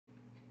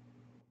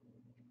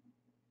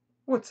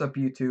What's up,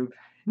 YouTube?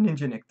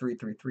 Ninja Nick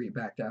 333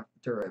 back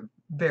after a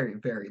very,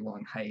 very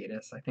long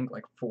hiatus. I think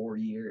like 4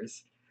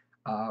 years.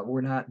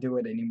 We're not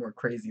doing any more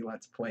crazy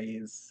Let's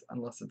Plays,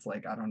 unless it's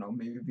like, I don't know,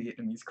 maybe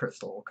Vietnamese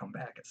Crystal will come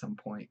back at some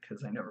point,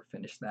 because I never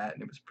finished that,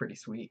 and it was pretty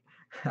sweet.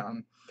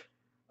 Um,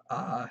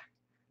 uh,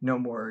 no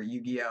more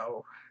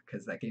Yu-Gi-Oh!,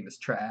 because that game is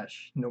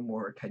trash. No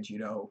more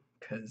Kaijudo,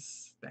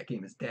 because that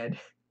game is dead.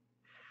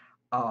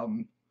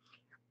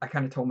 I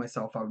kind of told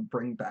myself I would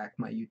bring back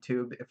my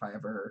YouTube if I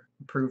ever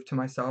prove to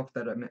myself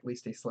that I'm at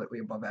least a slightly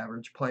above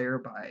average player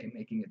by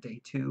making a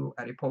day 2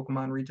 at a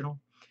Pokemon regional.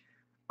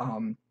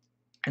 And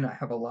I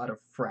have a lot of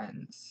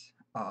friends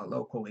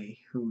locally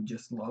who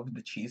just love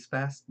the cheese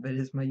fest that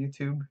is my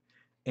YouTube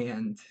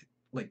and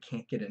like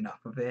can't get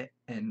enough of it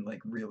and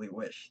like really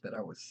wish that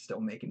I was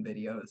still making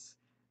videos.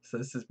 So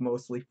this is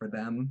mostly for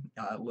them,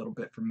 a little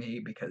bit for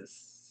me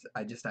because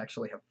I just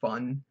actually have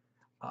fun.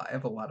 I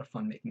have a lot of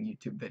fun making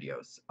YouTube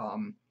videos. I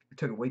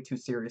took it way too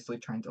seriously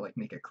trying to like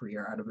make a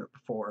career out of it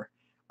before.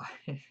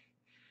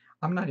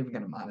 I'm not even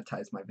gonna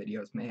monetize my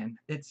videos, man.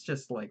 It's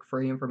just like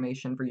free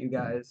information for you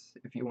guys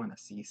if you want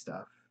to see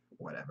stuff,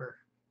 whatever.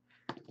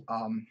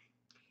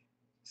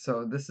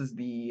 So this is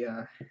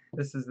the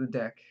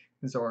deck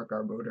Zoroark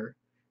Garbodor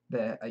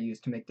that I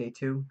used to make day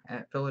 2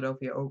 at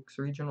Philadelphia Oaks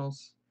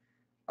Regionals.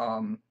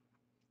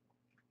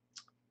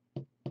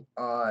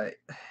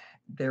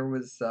 There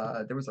was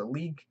a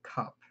league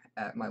cup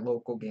at my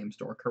local game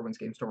store, Kerwin's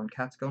Game Store in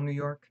Catskill, New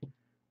York,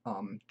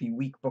 the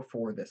week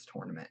before this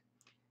tournament.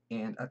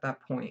 And at that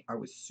point, I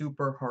was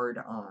super hard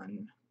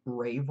on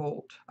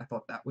Rayvolt. I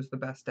thought that was the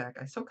best deck.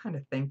 I still kind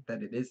of think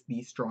that it is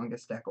the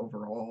strongest deck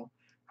overall.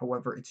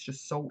 However, it's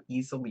just so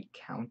easily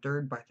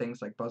countered by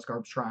things like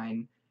Buzzgarb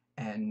Shrine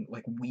and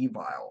like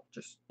Weavile.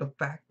 Just the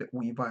fact that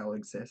Weavile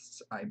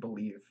exists, I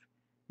believe,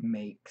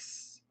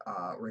 makes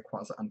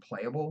Rayquaza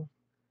unplayable.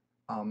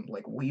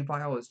 Like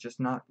Weavile is just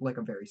not like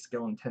a very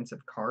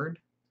skill-intensive card,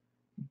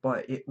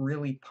 but it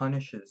really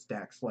punishes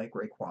decks like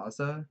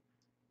Rayquaza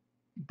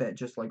that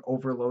just like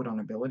overload on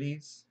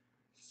abilities.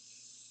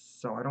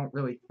 So I don't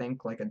really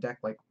think like a deck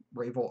like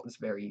Rayvolt is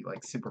very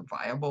like super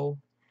viable.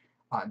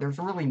 There's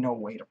really no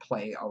way to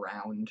play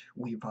around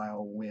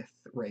Weavile with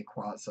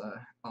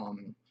Rayquaza.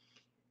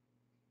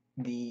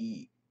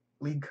 The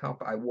League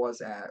Cup I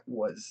was at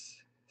was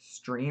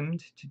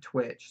streamed to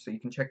Twitch, so you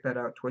can check that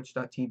out,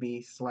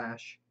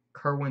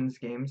 twitch.tv/Kerwin's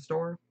Game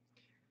Store.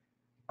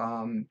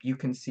 You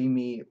can see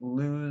me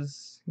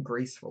lose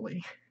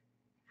gracefully.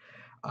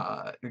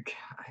 I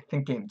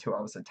think game 2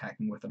 I was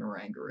attacking with an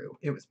Oranguru.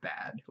 It was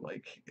bad.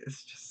 Like,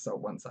 it's just so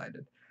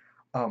one-sided.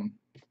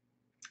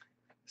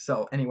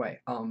 So anyway,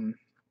 on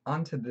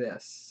to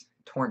this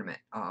tournament.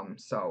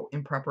 So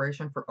in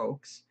preparation for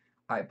Oaks,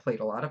 I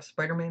played a lot of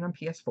Spider-Man on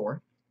PS4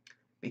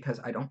 because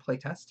I don't play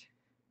test,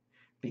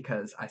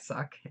 because I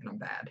suck and I'm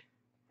bad.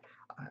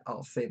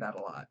 I'll say that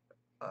a lot.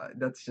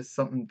 That's just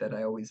something that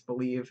I always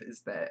believe,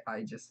 is that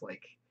I just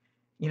like,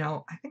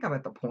 I think I'm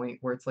at the point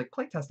where it's like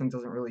playtesting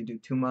doesn't really do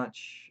too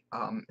much,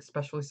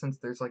 especially since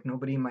there's like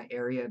nobody in my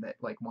area that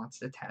like wants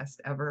to test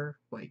ever.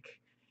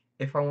 Like,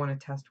 if I want to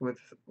test with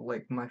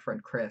like my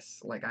friend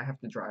Chris, like I have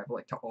to drive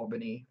like to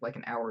Albany, like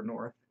an hour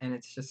north, and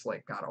it's just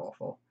like god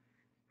awful.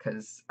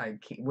 Because I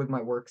can't, with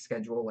my work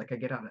schedule, like I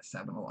get out at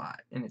 7 a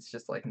lot, and it's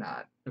just like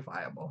not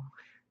viable.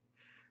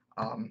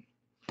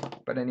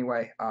 But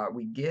anyway,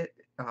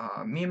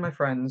 me and my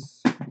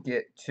friends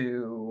get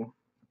to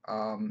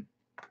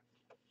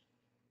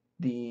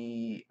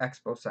the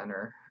Expo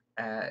Center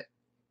at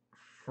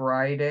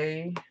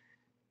Friday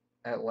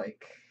at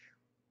like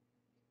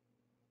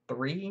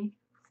 3,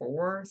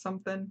 4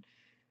 something.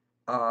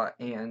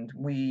 And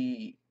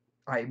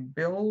I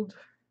build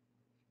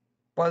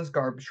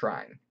Buzzgarb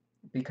Shrine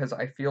because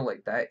I feel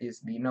like that is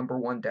the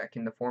 #1 deck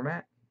in the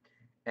format.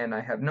 And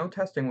I have no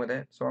testing with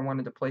it, so I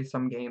wanted to play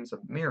some games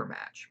of Mirror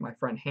Match. My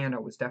friend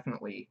Hannah was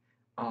definitely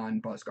on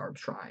Buzzgarb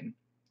Shrine.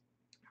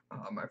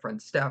 My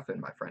friend Steph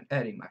and my friend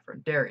Eddie, my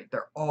friend Darian,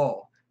 they're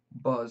all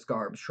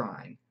Buzzgarb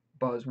Shrine,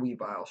 Buzz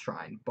Weavile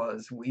Shrine,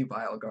 Buzz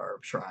Weavile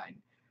Garb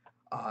Shrine.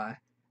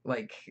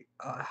 Like,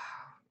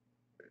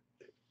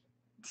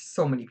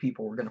 so many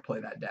people were going to play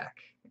that deck.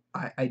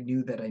 I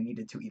knew that I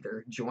needed to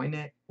either join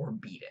it or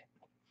beat it.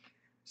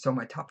 So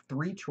my top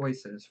 3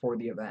 choices for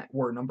the event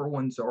were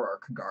 #1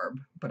 Zoroark Garb,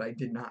 but I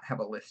did not have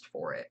a list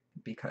for it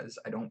because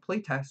I don't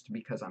play test,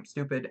 because I'm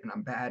stupid and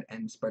I'm bad,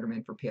 and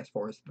Spider-Man for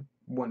PS4 is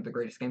one of the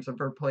greatest games I've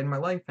ever played in my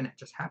life, and it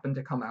just happened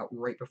to come out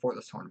right before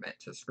this tournament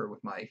to screw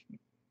with my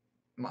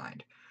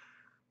mind.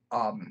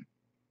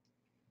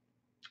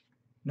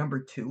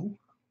 #2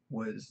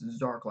 was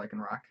Zoroark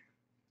Lycanroc.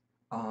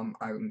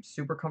 I'm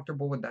super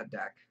comfortable with that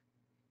deck.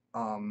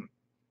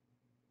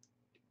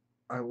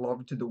 I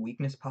loved the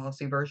weakness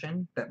policy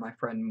version that my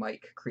friend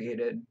Mike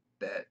created,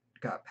 that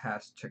got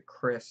passed to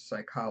Chris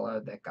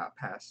Siakala, that got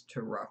passed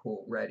to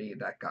Rahul Reddy,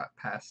 that got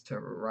passed to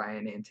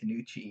Ryan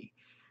Antonucci.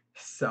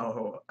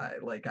 So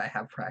I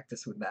have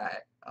practice with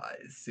that.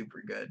 It's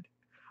super good.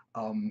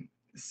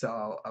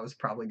 So I was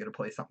probably gonna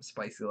play something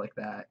spicy like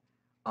that.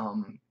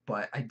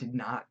 But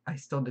I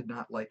still did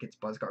not like its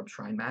Buzzgarb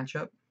Shrine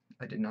matchup.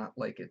 I did not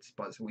like its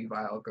Buzz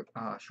Weavile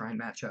Shrine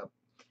matchup.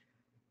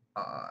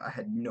 I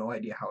had no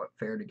idea how it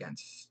fared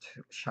against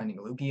Shining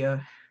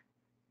Lugia,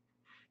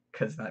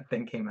 because that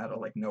thing came out of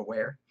like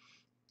nowhere.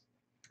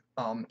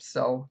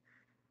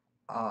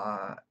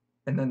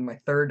 And then my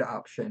third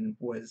option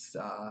was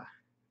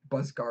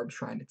Buzzgarb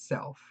Shrine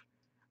itself.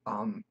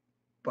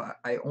 But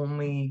I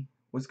only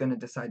was going to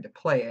decide to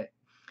play it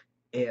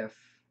if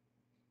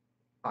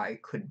I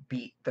could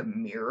beat the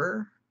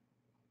mirror.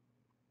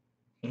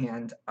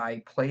 And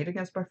I played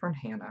against my friend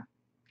Hannah,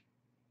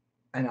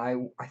 and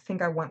I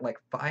think I went like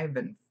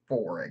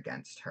 5-4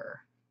 against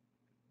her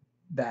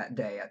that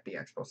day at the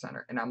Expo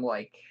Center. And I'm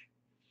like,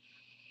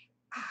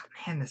 ah,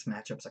 man, this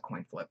matchup's a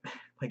coin flip.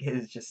 Like, it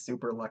is just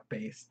super luck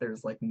based.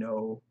 There's like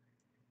no,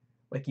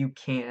 like, you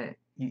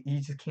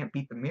just can't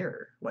beat the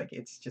mirror. Like,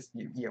 it's just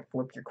you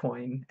flip your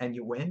coin and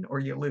you win or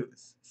you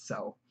lose.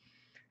 So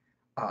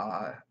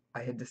I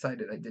had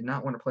decided I did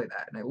not want to play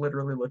that, and I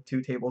literally looked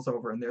 2 tables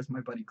over, and there's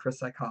my buddy Chris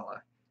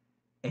Siakala,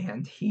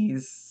 and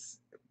he's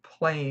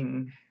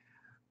playing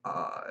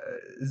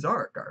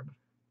Zoroark.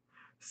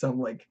 So I'm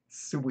like,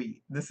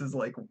 sweet, this is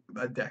like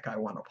a deck I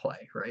want to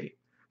play, right?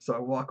 So I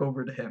walk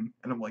over to him,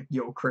 and I'm like,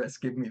 yo, Chris,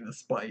 give me the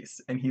spice.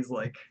 And he's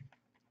like,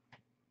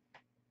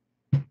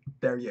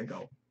 there you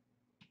go.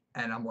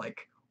 And I'm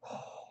like,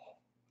 oh.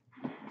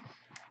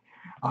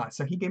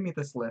 So he gave me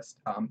this list.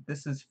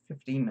 This is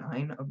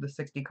 59 of the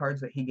 60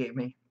 cards that he gave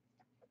me.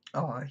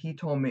 He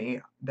told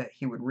me that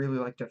he would really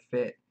like to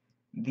fit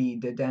the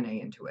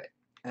Dedenne into it.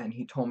 And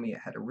he told me it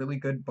had a really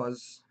good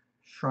Buzz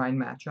Shrine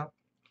matchup.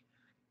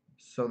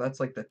 So that's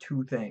like the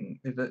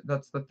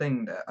that's the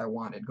thing that I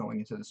wanted going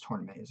into this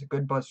tournament, is a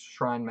good Buzz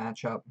Shrine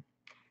matchup.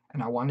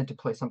 And I wanted to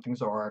play something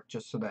Zoroark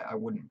just so that I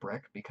wouldn't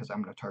brick, because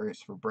I'm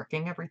notorious for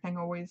bricking everything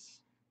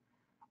always.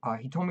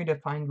 He told me to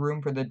find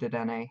room for the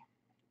Dedenne.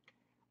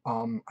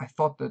 I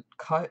thought the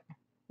cut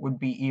would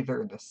be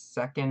either the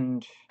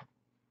second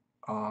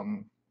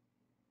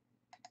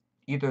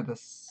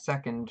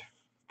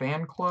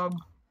fan club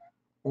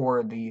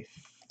or the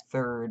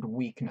third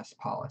weakness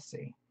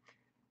policy.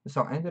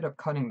 So I ended up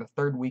cutting the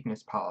third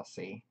weakness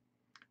policy,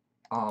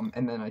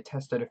 and then I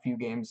tested a few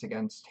games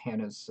against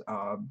Hannah's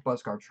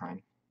Buzzgarb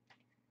Shrine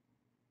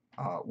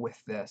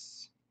with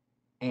this,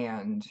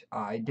 and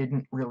I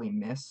didn't really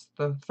miss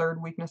the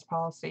third weakness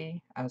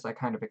policy, as I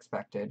kind of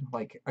expected.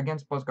 Like,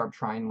 against Buzzgarb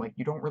Shrine, like,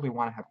 you don't really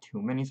want to have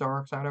too many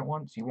Zoroarks out at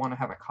once. You want to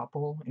have a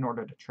couple in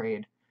order to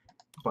trade,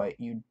 but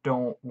you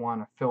don't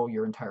want to fill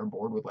your entire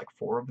board with like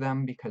 4 of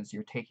them, because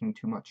you're taking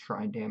too much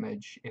Shrine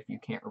damage if you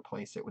can't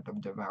replace it with the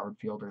Devoured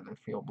Field or the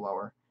Field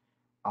Blower.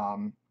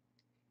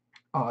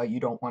 You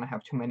don't want to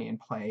have too many in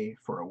play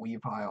for a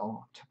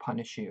Weavile to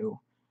punish you,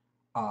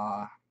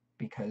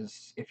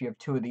 because if you have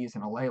 2 of these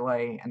in a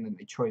Lele and then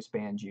they Choice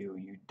Band you,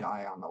 you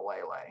die on the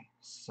Lele.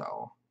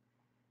 So,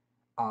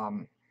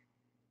 but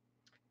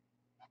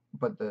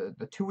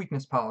the 2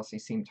 weakness policy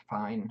seemed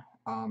fine.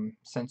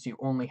 Since you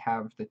only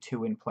have the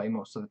 2 in play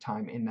most of the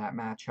time in that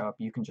matchup,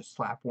 you can just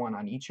slap 1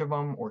 on each of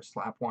them, or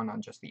slap 1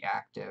 on just the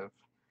active,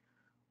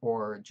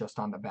 or just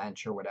on the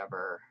bench or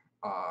whatever,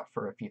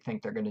 for if you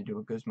think they're going to do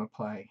a Guzma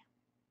play.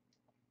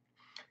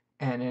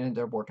 And it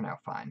ended up working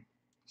out fine.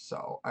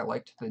 So I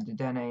liked the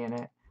Dedenne in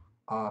it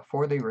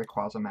for the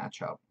Rayquaza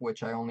matchup,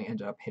 which I only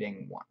ended up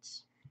hitting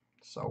once.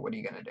 So what are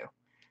you going to do?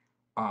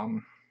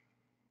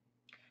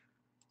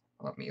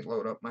 Let me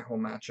load up my whole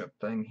matchup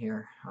thing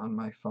here on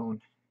my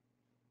phone.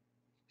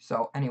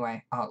 So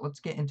anyway,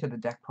 let's get into the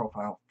deck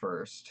profile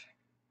first.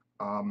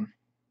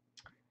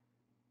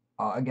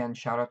 Again,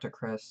 shout out to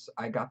Chris.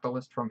 I got the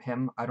list from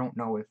him. I don't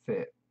know if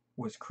it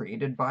was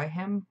created by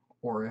him,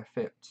 or if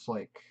it's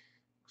like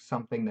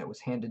something that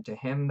was handed to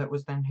him that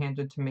was then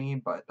handed to me,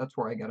 but that's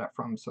where I got it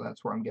from, so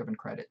that's where I'm giving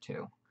credit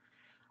to.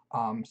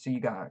 So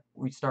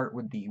we start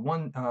with the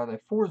 4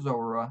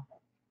 Zorua,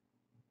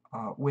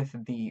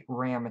 with the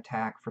Ram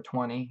attack for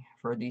 20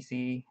 for a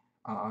DC.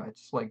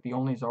 It's like the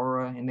only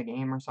Zorua in the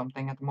game or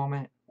something at the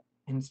moment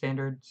in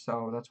Standard,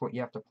 so that's what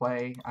you have to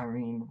play. I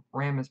mean,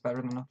 Ram is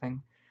better than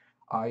nothing.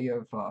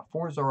 You have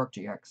 4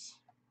 Zoroark-GX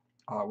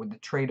with the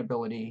trade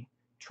ability.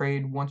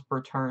 Trade once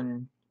per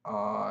turn.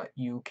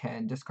 You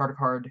can discard a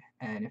card,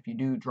 and if you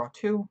do, draw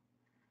 2.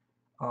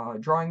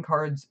 Drawing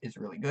cards is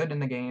really good in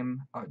the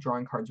game.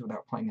 Drawing cards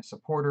without playing a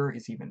supporter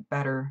is even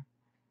better.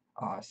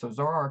 So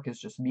Zoroark is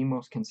just the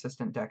most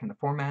consistent deck in the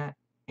format,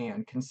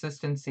 and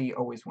consistency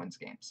always wins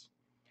games.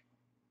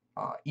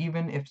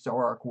 Even if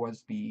Zoroark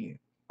was the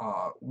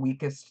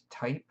weakest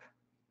type,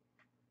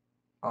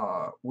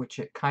 which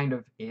it kind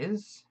of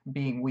is,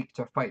 being weak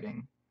to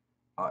fighting,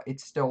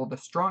 it's still the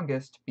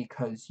strongest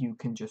because you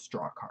can just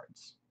draw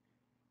cards.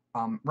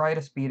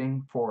 Riot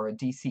Speeding for a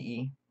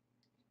DCE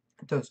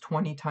does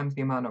 20 times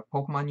the amount of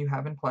Pokemon you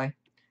have in play.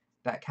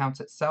 That counts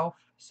itself,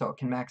 so it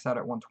can max out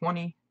at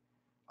 120.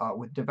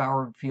 With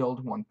Devoured Field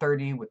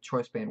 130, with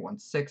Choice Band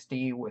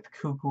 160, with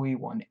Kukui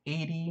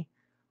 180.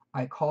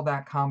 I call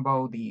that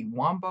combo the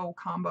Wombo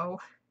combo,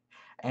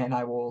 and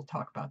I will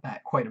talk about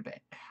that quite a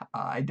bit.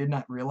 I did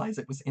not realize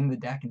it was in the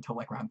deck until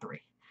like round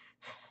 3.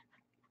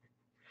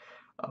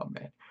 Oh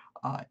man,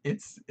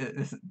 this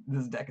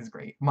deck is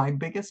great. My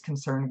biggest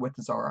concern with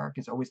Zoroark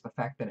is always the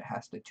fact that it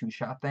has to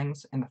two-shot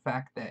things, and the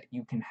fact that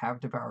you can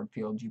have Devoured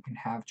Field, you can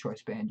have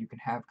Choice Band, you can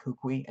have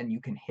Kukui, and you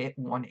can hit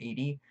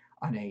 180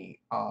 on a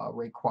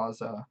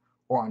Rayquaza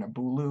or on a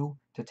Bulu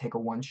to take a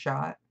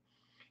one-shot.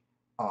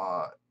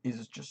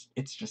 It's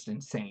just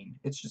insane.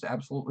 It's just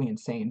absolutely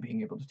insane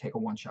being able to take a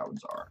one-shot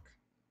with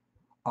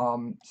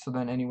Zoroark. So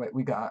then anyway,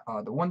 we got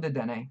the one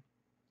Dedenne.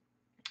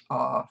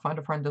 Find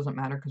a friend doesn't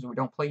matter because we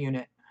don't play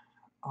unit.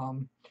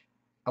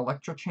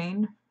 Electro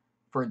Chain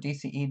for a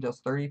DCE does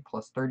 30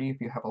 plus 30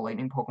 if you have a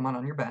lightning Pokemon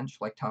on your bench,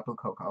 like Tapu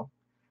Koko.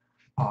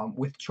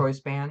 With Choice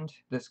Band,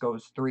 this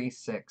goes 3,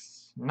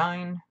 6,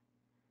 9.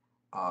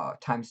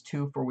 Times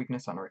 2 for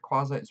weakness on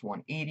Rayquaza is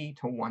 180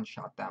 to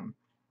one-shot them.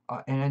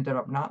 And ended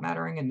up not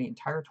mattering in the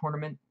entire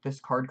tournament. This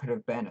card could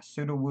have been a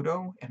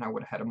Sudowoodo, and I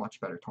would have had a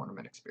much better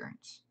tournament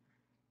experience.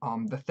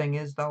 The thing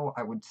is, though,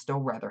 I would still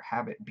rather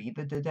have it be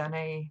the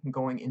Dedenne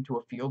going into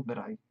a field that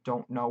I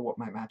don't know what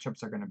my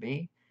matchups are going to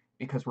be,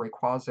 because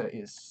Rayquaza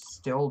is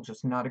still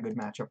just not a good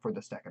matchup for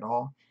this deck at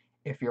all.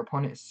 If your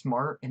opponent is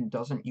smart and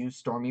doesn't use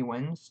Stormy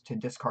Winds to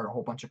discard a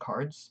whole bunch of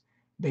cards,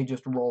 they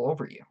just roll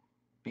over you,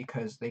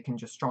 because they can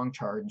just strong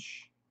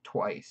charge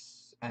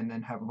twice and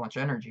then have a bunch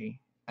of energy,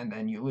 and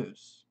then you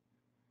lose.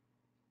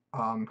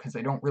 Because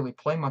they don't really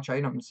play much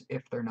items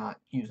if they're not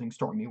using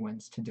Stormy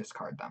Winds to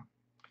discard them.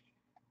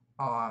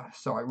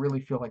 So I really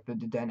feel like the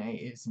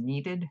Dedenne is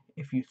needed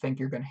if you think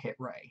you're going to hit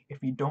Ray.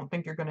 If you don't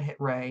think you're going to hit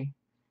Ray,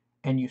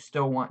 and you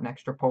still want an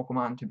extra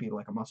Pokemon to be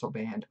like a Muscle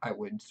Band, I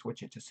would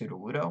switch it to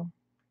Sudowoodo,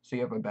 so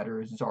you have a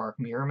better Zoroark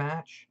mirror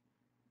match.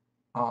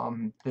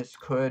 This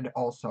could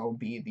also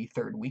be the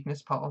third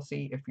weakness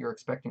policy if you're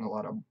expecting a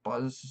lot of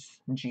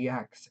Buzz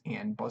GX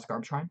and Buzz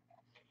Garbodor.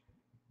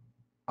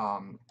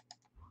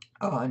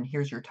 And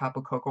here's your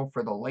Tapu Koko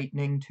for the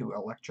Lightning to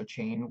Electro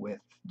Chain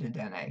with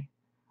Dedenne.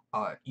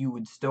 You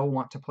would still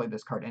want to play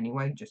this card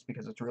anyway, just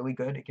because it's really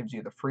good. It gives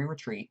you the free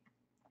retreat,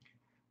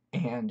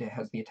 and it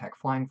has the attack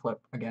Flying Flip,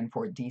 again,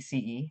 for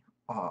DCE.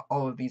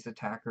 All of these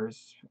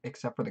attackers,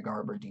 except for the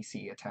Garb, are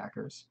DCE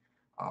attackers.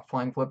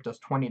 Flying Flip does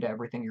 20 to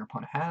everything your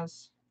opponent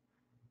has.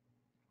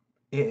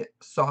 It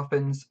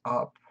softens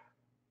up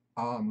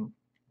all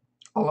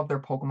of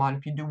their Pokemon.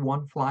 If you do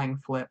one Flying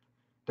Flip,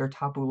 their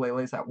Tapu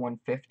Lele's at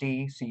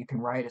 150, so you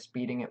can Riotous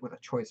beating it with a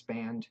Choice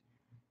Band.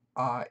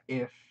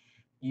 If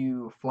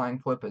you Flying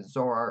Flip a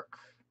Zoroark,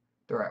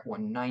 they're at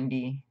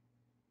 190.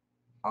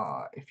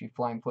 If you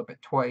Flying Flip it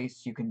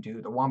twice, you can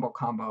do the Wombo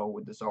combo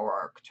with the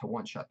Zoroark to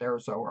one-shot their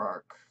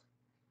Zoroark.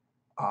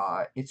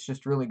 It's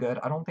just really good.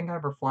 I don't think I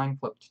ever Flying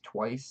Flipped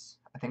twice.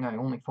 I think I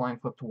only Flying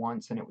Flipped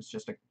once, and it was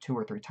just like 2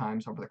 or 3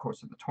 times over the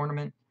course of the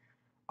tournament.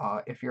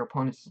 If your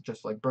opponent's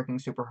just like bricking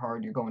super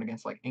hard, you're going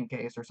against like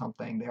Inkcase or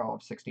something, they all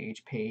have 60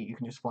 HP, you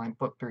can just Flying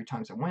Flip 3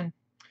 times and win.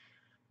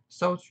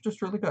 So it's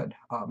just really good.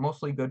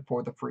 Mostly good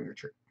for the free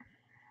retreat.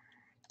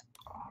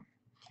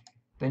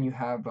 Then you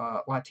have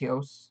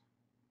Latios.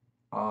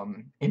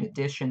 In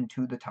addition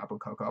to the Tapu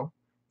Koko,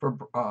 for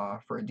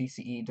a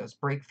DCE, does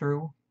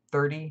Breakthrough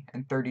 30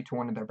 and 30 to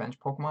one of their bench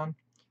Pokemon.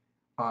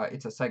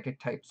 It's a Psychic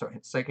type, so it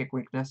hits Psychic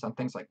weakness on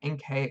things like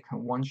Inkay. It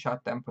can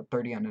one-shot them, put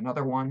 30 on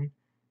another one,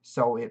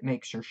 so it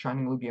makes your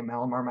Shining Lugia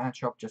Malamar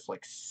matchup just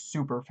like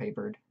super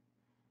favored,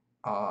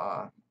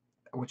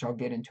 which I'll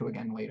get into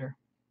again later.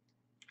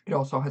 It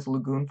also has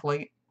Lagoon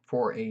Flight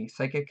for a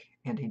Psychic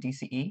and a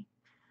DCE,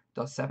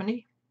 does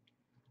 70.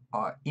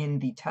 In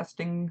the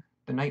testing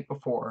the night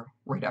before,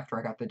 right after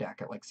I got the deck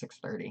at like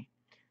 6:30,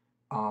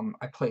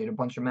 I played a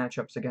bunch of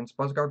matchups against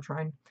Buzz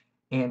Garbodor,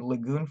 and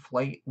Lagoon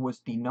Flight was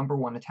the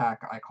 #1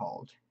 attack I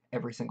called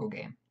every single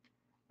game.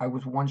 I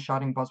was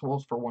one-shotting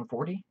Buzzwoles for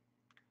 140.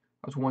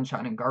 I was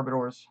one-shotting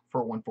Garbodors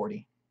for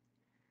 140.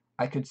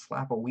 I could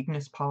slap a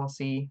weakness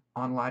policy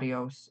on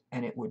Latios,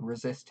 and it would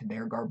resist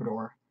their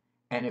Garbodor,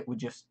 and it would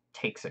just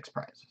take 6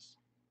 prizes.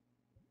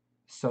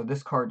 So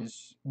this card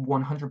is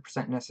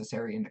 100%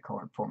 necessary in the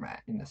current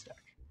format in this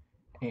deck.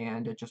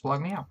 And it just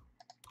logged me out.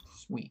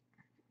 Sweet.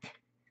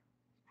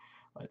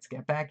 Let's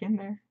get back in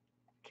there.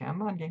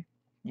 Come on, game.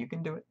 You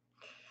can do it.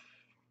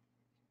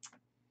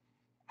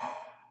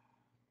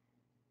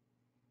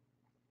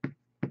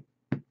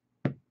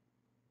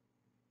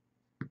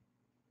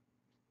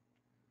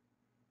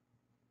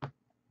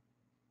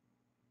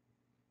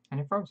 And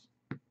it froze.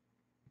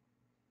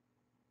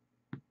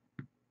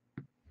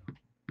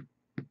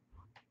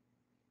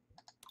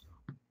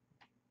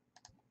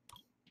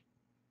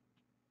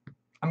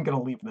 I'm going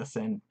to leave this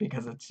in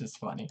because it's just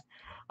funny.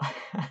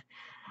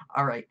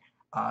 Alright,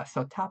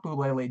 so Tapu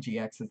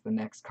Lele-GX is the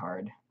next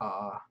card.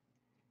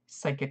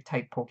 Psychic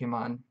type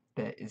Pokemon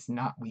that is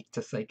not weak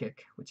to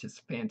Psychic, which is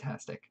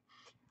fantastic.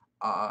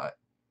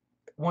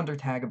 Wonder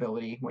Tag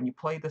ability. When you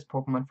play this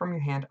Pokemon from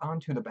your hand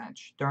onto the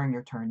bench during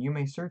your turn, you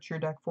may search your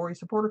deck for a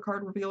supporter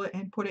card, reveal it,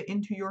 and put it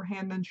into your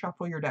hand, then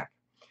shuffle your deck.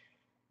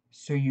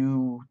 So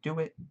you do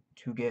it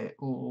to get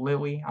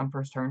Lillie on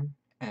first turn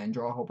and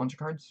draw a whole bunch of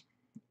cards.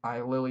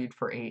 I Lillied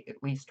for 8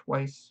 at least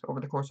twice over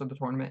the course of the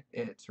tournament.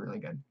 It's really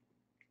good.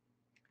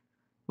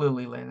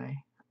 Lillie Lele.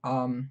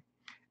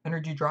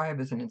 Energy Drive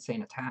is an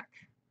insane attack.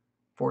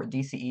 For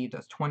DCE, it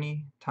does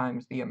 20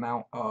 times the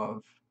amount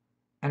of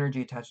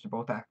energy attached to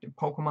both active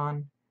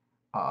Pokemon.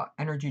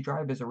 Energy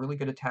Drive is a really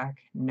good attack.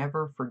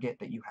 Never forget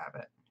that you have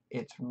it.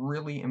 It's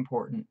really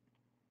important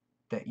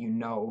that you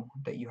know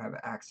that you have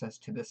access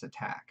to this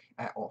attack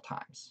at all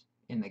times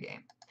in the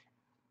game.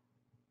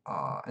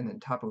 And then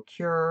Tapu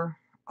Cure,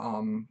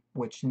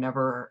 which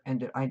never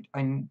ended. I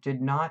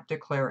did not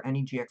declare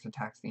any GX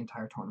attacks the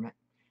entire tournament,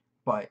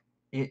 but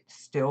it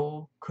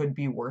still could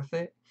be worth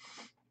it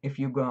if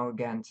you go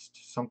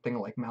against something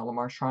like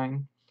Malamar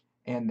Shrine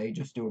and they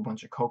just do a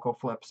bunch of Koko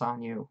flips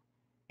on you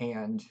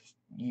and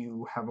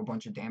you have a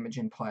bunch of damage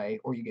in play,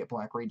 or you get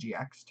Black Ray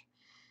GX'd.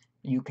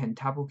 You can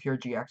Tapu Cure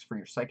GX for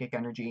your Psychic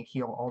Energy,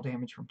 heal all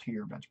damage from 2 of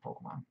your bench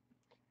Pokemon.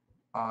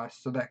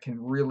 So that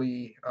can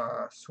really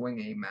swing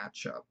a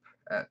matchup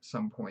at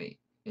some point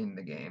in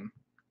the game.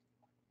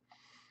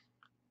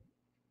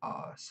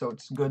 So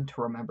it's good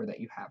to remember that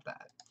you have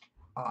that.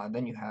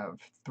 Then you have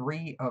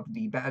 3 of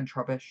the bad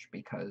Trubbish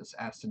because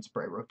Acid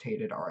Spray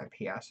rotated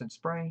RIP Acid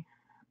Spray.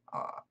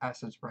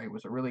 Acid Spray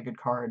was a really good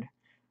card.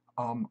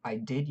 I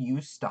did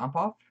use Stomp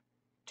Off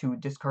to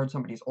discard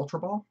somebody's Ultra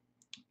Ball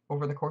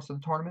over the course of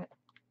the tournament,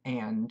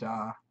 and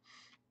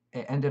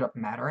it ended up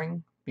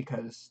mattering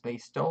because they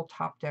still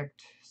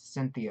top-decked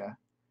Cynthia,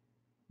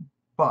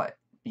 but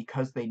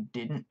because they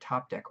didn't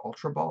top-deck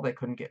Ultra Ball, they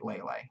couldn't get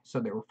Lele, so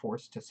they were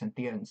forced to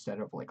Cynthia instead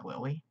of, like,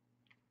 Lily.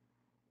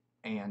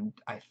 And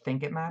I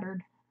think it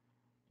mattered,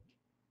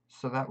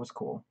 so that was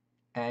cool.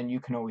 And you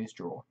can always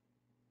drool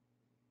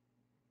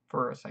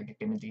for a Psychic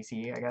in a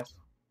DCE, I guess.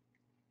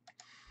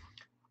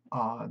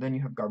 Then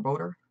you have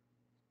Garbodor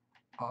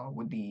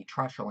with the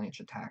Trash Avalanche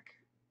attack.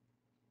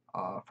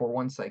 For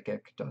 1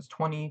 Psychic, does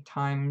 20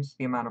 times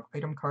the amount of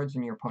item cards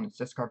in your opponent's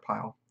discard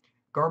pile.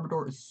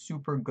 Garbodor is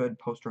super good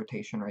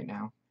post-rotation right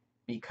now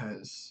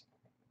because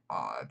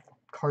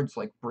cards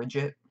like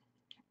Bridget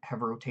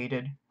have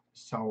rotated,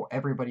 so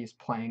everybody's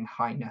playing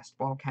high Nest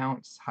Ball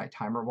counts, high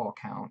Timer Ball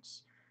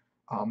counts.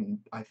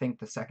 I think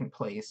the second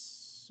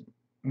place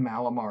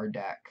Malamar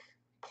deck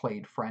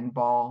played Friend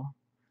Ball.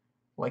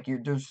 Like,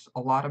 there's a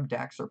lot of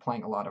decks are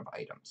playing a lot of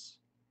items.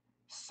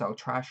 So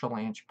Trash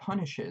Avalanche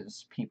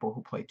punishes people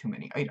who play too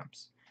many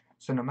items.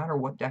 So no matter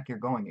what deck you're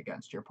going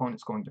against, your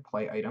opponent's going to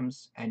play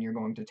items, and you're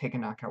going to take a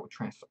knockout with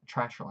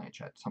Trash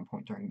Avalanche at some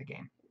point during the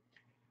game.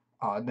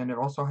 Then it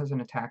also has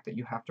an attack that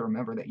you have to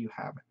remember that you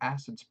have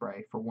Acid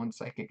Spray for 1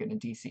 Psychic and a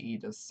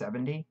DCE does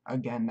 70.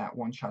 Again, that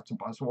one-shots a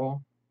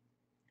Buzzwole.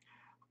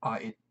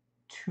 It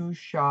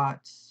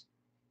 2-shots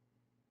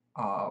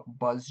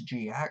Buzz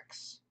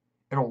GX.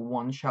 It'll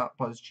one-shot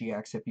Buzz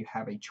GX if you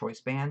have a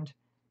Choice Band.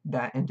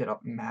 That ended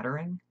up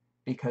mattering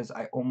because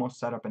I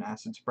almost set up an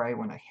Acid Spray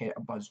when I hit a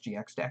Buzz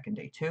GX deck in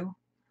day 2.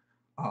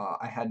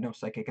 I had no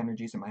Psychic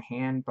Energies in my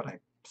hand, but I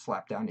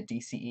slapped down a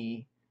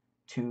DCE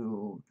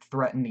to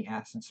threaten the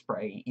Acid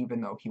Spray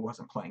even though he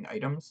wasn't playing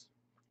items.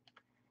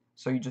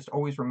 So you just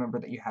always remember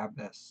that you have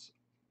this.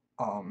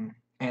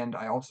 And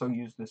I also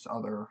used this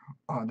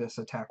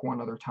attack one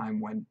other time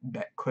when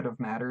that could have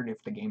mattered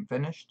if the game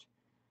finished.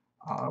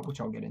 Which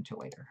I'll get into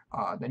later.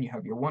 Then you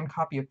have your 1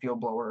 copy of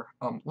Field Blower.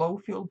 Low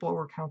Field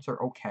Blower counts are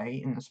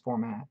okay in this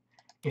format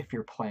if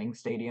you're playing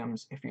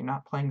Stadiums. If you're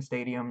not playing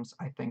Stadiums,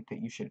 I think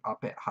that you should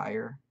up it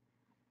higher.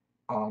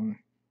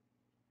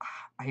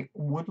 I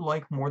would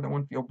like more than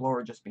 1 Field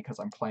Blower just because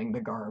I'm playing the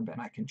Garb and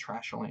I can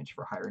Trash Avalanche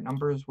for higher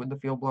numbers with the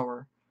Field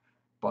Blower,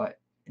 but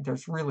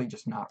there's really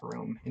just not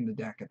room in the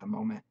deck at the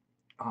moment.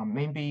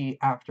 Maybe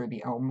after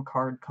the Elm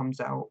card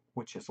comes out,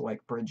 which is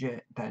like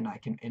Bridget, then I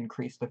can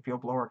increase the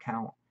Field Blower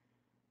count.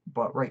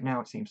 But right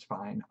now it seems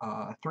fine.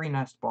 3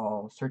 Nest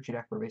Ball, search your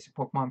deck for basic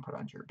Pokemon, put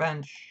onto your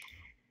bench.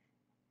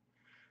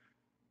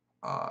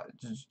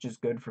 Just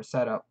good for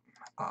setup.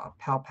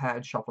 Pal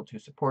Pad, shuffle 2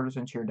 supporters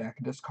into your deck.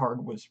 This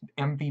card was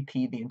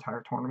MVP the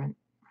entire tournament.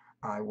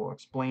 I will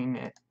explain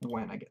it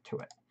when I get to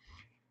it.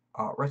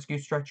 Rescue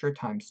Stretcher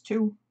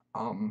 ×2.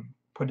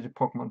 Put a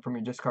Pokemon from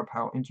your discard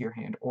pile into your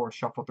hand, or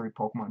shuffle 3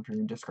 Pokemon from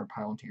your discard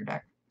pile into your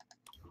deck.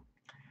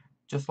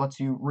 Just lets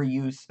you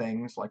reuse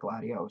things like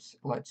Latios.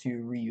 Lets you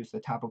reuse the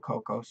Tapu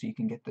Koko so you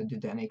can get the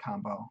Dedenne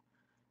combo.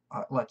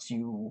 Lets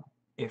you,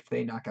 if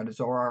they knock out a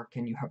Zoroark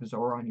and you have a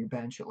Zoro on your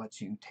bench, it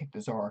lets you take the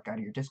Zoroark out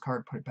of your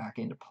discard, put it back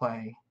into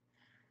play.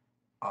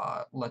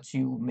 Lets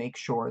you make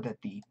sure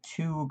that the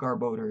 2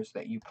 Garbodors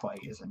that you play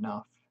is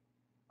enough.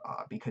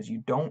 Because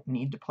you don't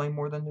need to play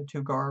more than the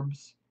 2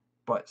 Garbs,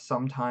 but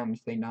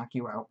sometimes they knock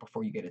you out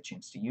before you get a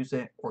chance to use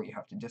it, or you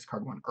have to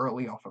discard one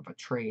early off of a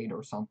trade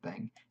or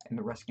something, and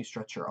the Rescue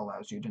Stretcher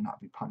allows you to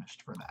not be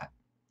punished for that.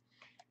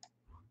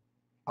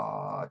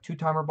 2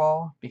 Timer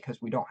Ball,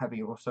 because we don't have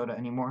Evo Soda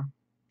anymore.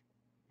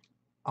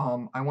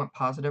 I went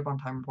positive on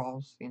Timer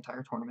Balls the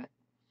entire tournament.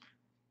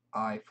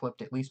 I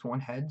flipped at least 1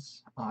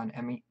 heads on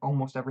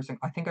almost every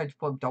single... I think I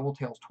flipped double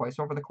tails twice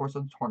over the course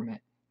of the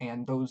tournament,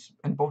 and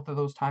both of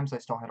those times I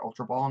still had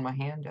Ultra Ball in my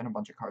hand and a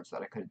bunch of cards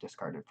that I could have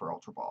discarded for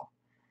Ultra Ball.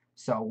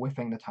 so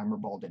whiffing the timer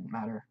ball didn't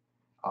matter.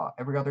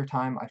 Every other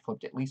time I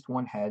flipped at least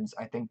one heads.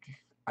 I think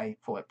I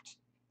flipped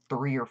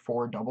 3 or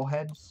 4 double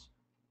heads.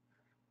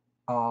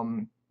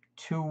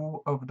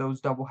 2 of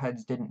those double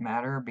heads didn't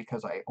matter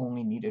because I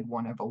only needed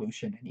 1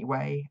 evolution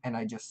anyway, and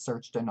I just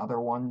searched another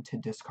one to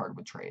discard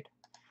with trade.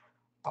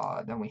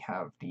 Then we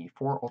have the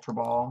 4 Ultra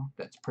Ball.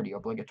 That's pretty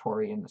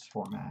obligatory in this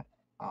format.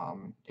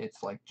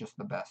 It's like just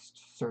the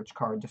best. Search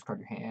card, discard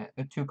your hand,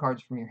 2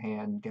 cards from your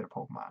hand, get a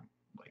Pokemon.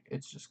 Like,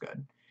 it's just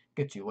good.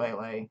 Gets you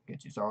Lele,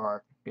 gets you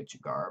Zoroark, gets you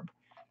Garb,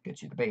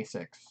 gets you the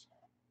basics.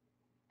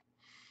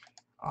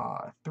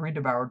 3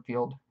 Devoured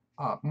Field,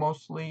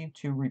 mostly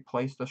to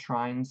replace the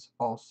shrines,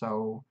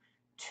 also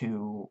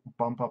to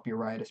bump up your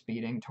riot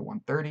speeding to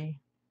 130,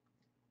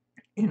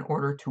 in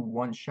order to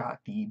one-shot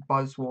the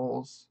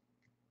Buzzwoles,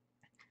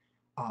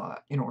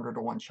 in order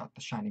to one-shot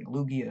the Shining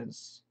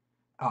Lugias.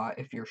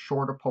 If you're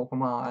short a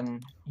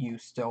Pokemon, you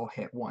still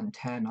hit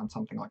 110 on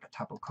something like a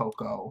Tapu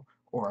Koko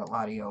or a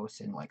Latios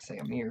in, like, say,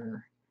 a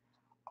Mirror.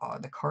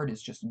 The card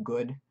is just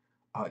good.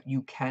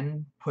 You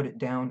can put it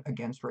down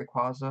against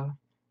Rayquaza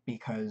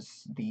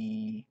because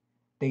they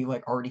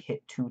like already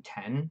hit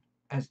 210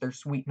 as their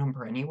sweet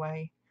number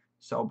anyway,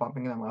 so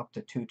bumping them up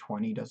to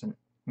 220 doesn't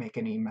make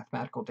any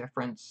mathematical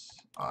difference.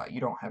 You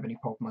don't have any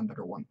Pokemon that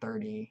are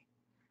 130.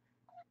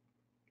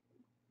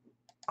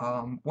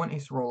 1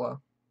 Acerola,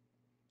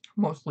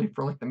 mostly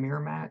for like the mirror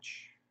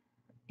match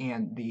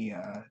and the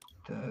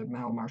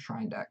Malamar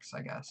Shrine decks,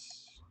 I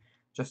guess,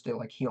 just to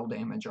like heal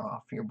damage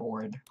off your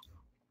board.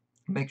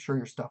 Make sure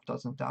your stuff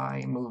doesn't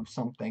die, move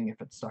something if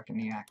it's stuck in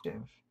the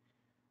active.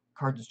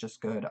 Card is just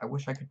good. I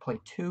wish I could play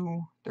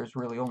 2. There's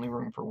really only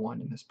room for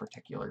 1 in this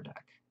particular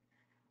deck.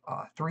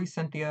 3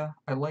 Cynthia.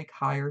 I like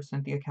higher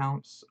Cynthia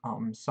counts.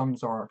 Some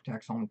Zoroark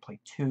decks only play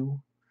 2.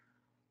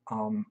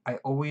 I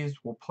always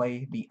will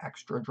play the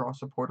extra draw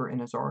supporter in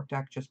a Zoroark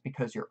deck just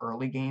because your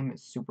early game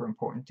is super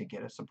important to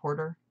get a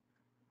supporter.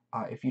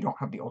 If you don't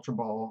have the Ultra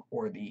Ball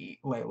or the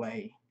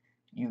Lele,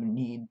 you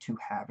need to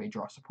have a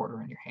draw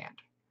supporter in your hand.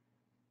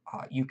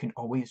 You can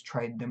always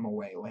trade them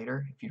away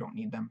later if you don't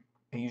need them.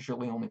 I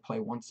usually only play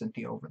 1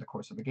 Cynthia over the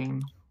course of a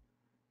game,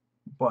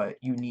 but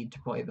you need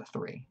to play the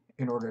 3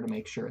 in order to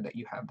make sure that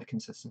you have the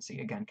consistency.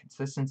 Again,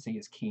 consistency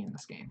is key in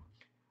this game.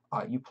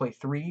 You play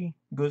 3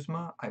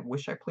 Guzma. I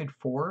wish I played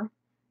 4,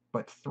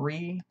 but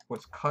 3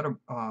 was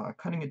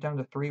cutting it down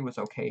to 3 was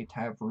okay to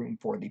have room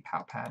for the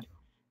Pal Pad,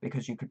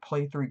 because you could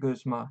play 3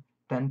 Guzma,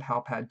 then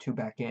Pal Pad 2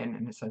 back in,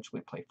 and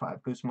essentially play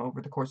 5 Guzma over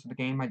the course of the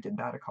game. I did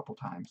that a couple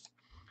times.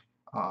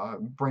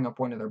 Bring up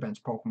one of their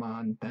bench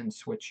Pokemon, then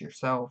switch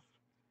yourself.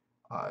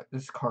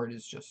 This card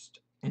is just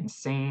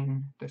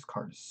insane. This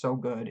card is so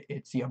good.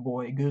 It's ya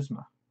boy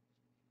Guzma.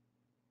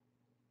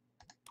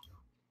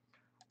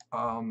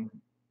 2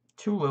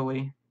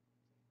 Lillie.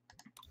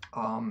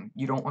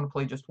 You don't want to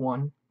play just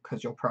 1,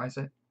 because you'll prize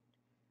it.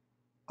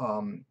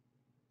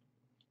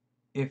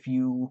 If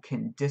you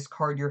can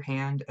discard your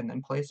hand and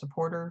then play a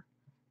supporter,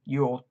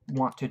 you'll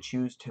want to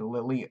choose to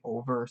Lillie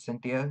over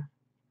Cynthia,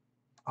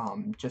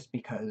 just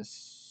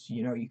because,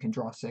 you know, you can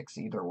draw 6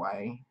 either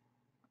way.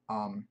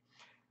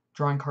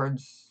 Drawing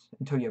cards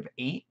until you have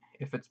 8,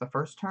 if it's the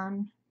first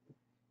turn,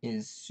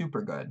 is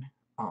super good.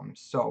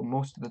 So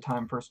most of the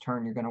time, first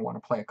turn, you're going to want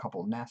to play a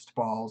couple Nest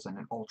Balls and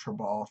an Ultra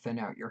Ball, thin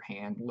out your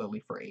hand,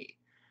 Lillie for 8.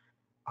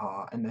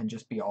 And then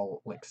just be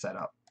all, like, set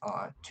up.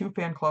 2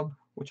 Fan Club,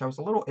 which I was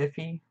a little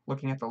iffy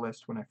looking at the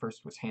list when I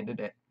first was handed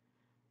it.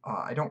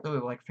 I don't really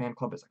like Fan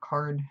Club as a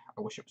card.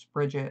 I wish it was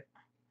Bridget.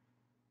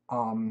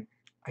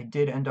 I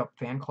did end up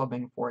Fan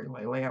Clubbing for a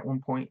Lele at one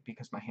point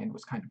because my hand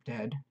was kind of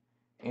dead,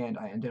 and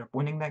I ended up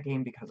winning that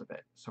game because of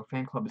it. So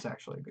Fan Club is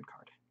actually a good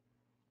card.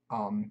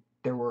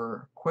 There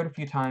were quite a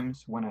few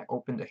times when I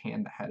opened a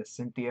hand that had a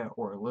Cynthia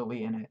or a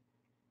Lillie in it,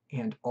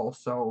 and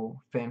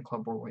also Fan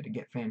Club were a way to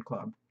get Fan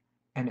Club,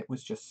 and it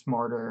was just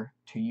smarter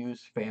to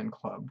use Fan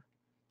Club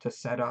to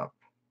set up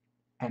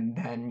and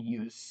then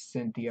use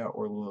Cynthia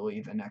or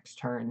Lillie the next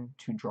turn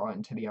to draw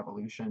into the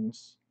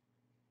evolutions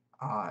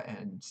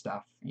and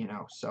stuff, you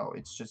know. So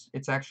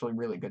it's actually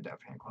really good to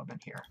have Fan Club in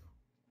here.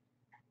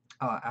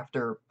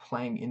 After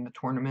playing in the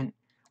tournament,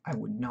 I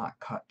would not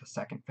cut the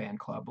second Fan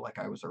Club like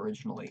I was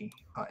originally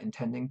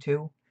intending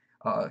to.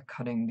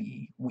 Cutting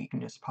the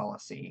weakness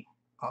policy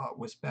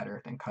was better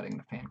than cutting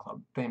the Fan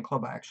Club. Fan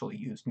Club I actually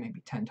used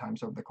maybe 10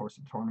 times over the course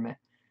of the tournament.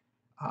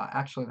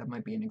 Actually, that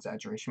might be an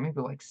exaggeration.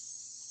 Maybe like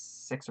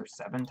 6 or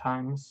 7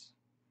 times.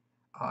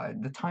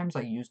 The times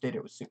I used it,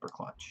 it was super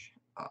clutch.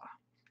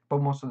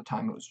 But most of the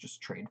time, it was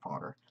just trade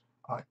fodder.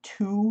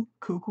 2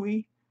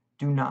 Kukui,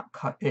 do not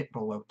cut it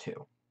below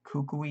 2.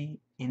 Kukui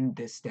in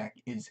this deck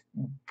is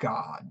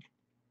god.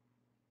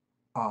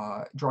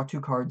 Draw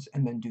 2 cards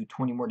and then do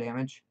 20 more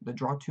damage. The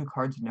draw 2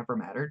 cards never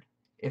mattered.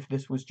 If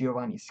this was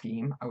Giovanni's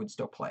scheme, I would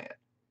still play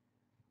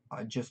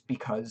it. Just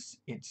because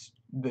it's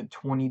the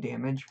 20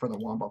 damage for the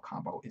Wombo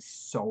combo is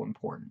so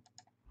important.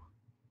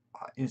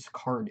 His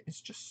card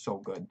is just so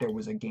good. There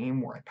was a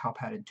game where I Pal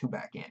Padded 2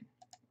 back in.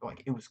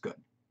 Like, it was good.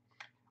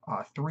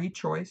 3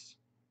 Choice.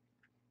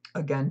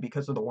 Again,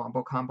 because of the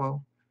Wombo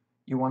combo.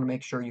 You want to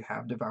make sure you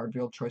have Devoured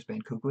Field Choice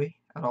Band Kukui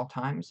at all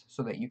times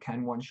so that you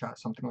can one-shot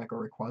something like a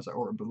Rayquaza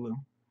or a Bulu.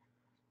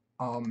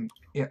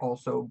 It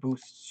also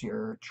boosts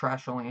your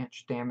Trash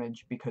Avalanche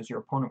damage because your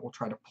opponent will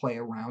try to play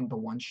around the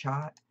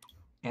one-shot,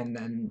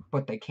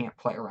 but they can't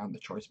play around the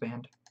Choice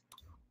Band.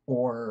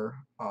 Or,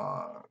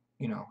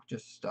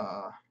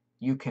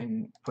 you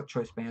can put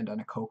Choice Band on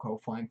a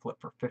Koko, Flying Flip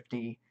for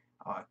 50,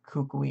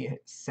 Kukui at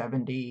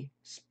 70,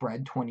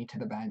 spread 20 to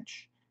the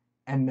bench,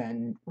 and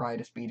then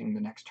Riot Speeding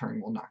the next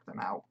turn will knock them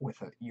out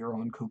with your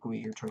own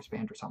Kukui or Choice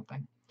Band or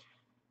something.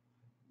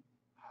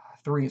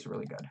 3 is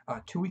really good.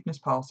 2 weakness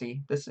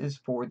policy. This is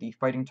for the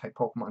fighting type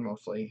Pokemon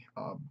mostly,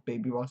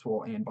 Baby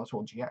Buzzwole and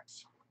Buzzwole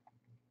GX,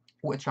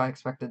 which I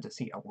expected to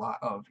see a lot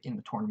of in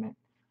the tournament.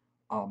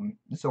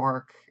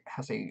 Zoroark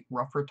has a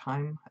rougher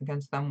time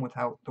against them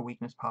without the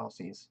weakness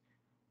policies.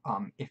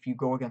 If you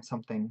go against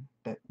something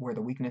where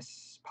the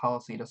weakness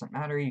policy doesn't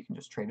matter, you can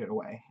just trade it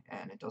away,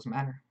 and it doesn't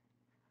matter.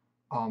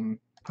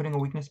 Putting a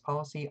weakness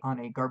policy on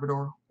a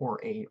Garbodor or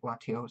a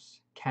Latios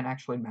can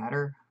actually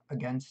matter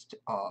against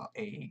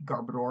a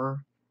Garbodor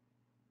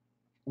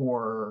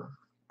or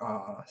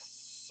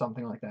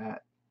something like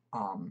that.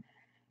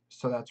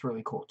 So that's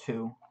really cool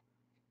too.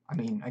 I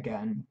mean,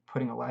 again,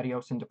 putting a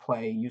Latios into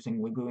play using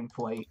Lagoon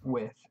Flight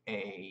with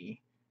a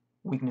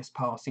weakness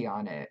policy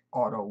on it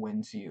auto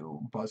wins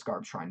you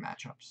Buzzgarb Shrine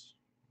matchups,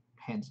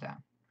 hands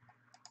down.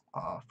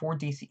 4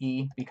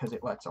 DCE because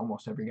it lets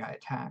almost every guy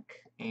attack,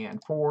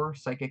 and 4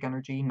 Psychic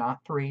Energy, not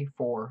 3,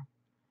 4,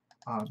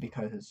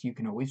 because you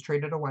can always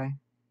trade it away,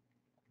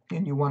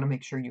 and you want to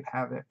make sure you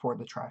have it for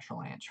the Trash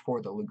Avalanche,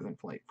 for the Lagoon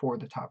Flight, for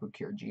the Tapu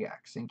Lele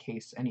GX, in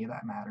case any of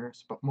that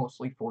matters, but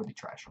mostly for the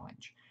Trash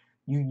Avalanche.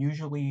 You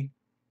usually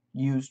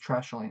use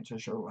Trash Avalanche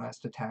as your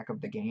last attack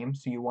of the game,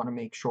 so you want to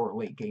make sure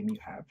late game you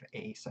have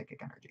a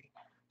Psychic Energy.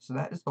 So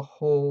that is the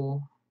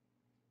whole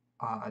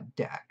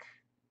deck.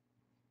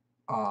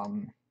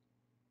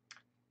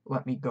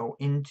 Let me go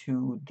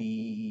into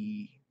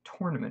the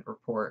tournament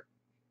report.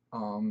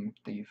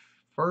 The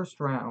first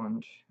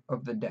round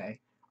of the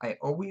day, I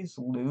always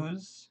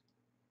lose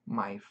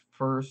my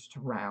first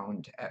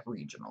round at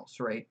regionals,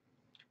 right?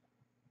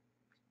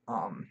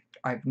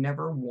 I've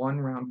never won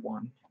round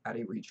 1 at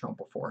a regional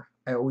before.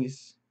 I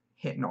always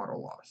hit an auto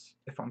loss.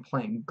 If I'm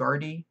playing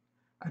Guardy,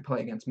 I play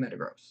against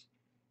Metagross.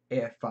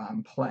 If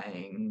I'm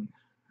playing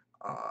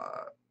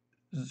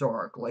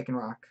Zoroark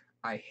Lycanroc,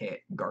 I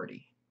hit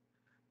Guardy.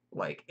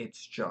 Like,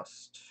 it's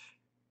just...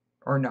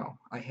 Or no,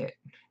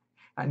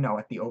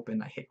 at the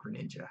Open, I hit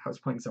Greninja. I was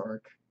playing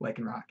Zoroark,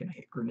 Lycanroc, and I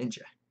hit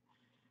Greninja.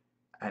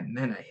 And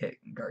then I hit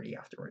Guardy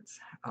afterwards.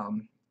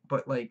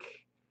 But, like,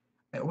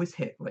 I always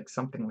hit, like,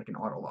 something like an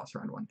auto loss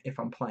round 1. If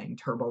I'm playing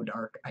Turbo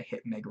Dark, I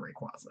hit Mega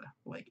Rayquaza.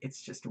 Like,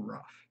 it's just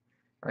rough,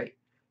 right?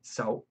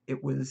 So,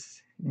 it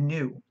was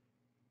new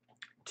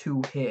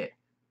to hit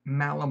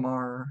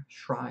Malamar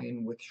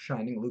Shrine with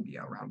Shining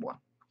Lugia round 1.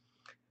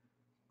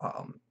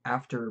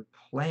 After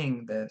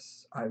playing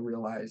this, I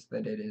realized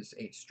that it is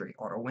a straight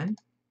auto win.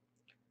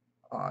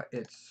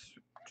 It's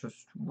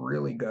just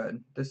really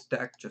good. This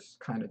deck just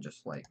kind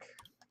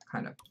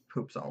of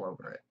poops all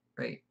over it,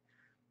 right?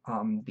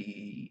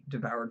 The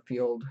Devoured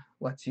Field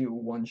lets you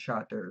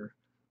one-shot their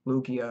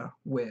Lugia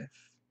with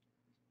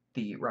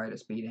the Riot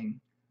Speeding.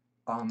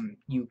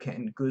 You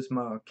can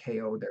Guzma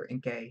KO their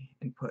Inkay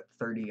and put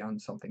 30 on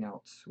something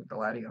else with the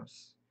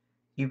Latios.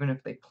 Even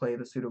if they play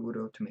the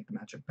Sudowoodo to make the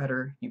matchup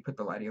better, you put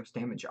the Latios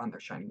damage on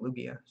their Shining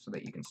Lugia so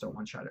that you can still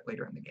one-shot it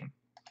later in the game.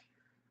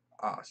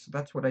 So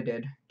that's what I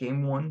did.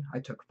 Game 1, I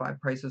took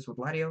 5 prices with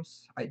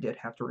Latios. I did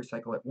have to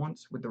recycle it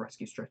once with the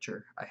Rescue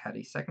Stretcher. I had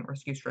a second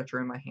Rescue Stretcher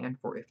in my hand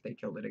for if they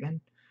killed it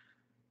again.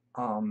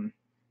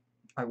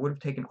 I would have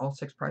taken all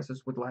 6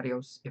 prizes with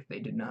Latios if they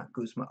did not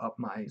Guzma up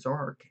my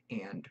Zoroark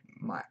and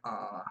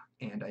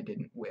I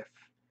didn't whiff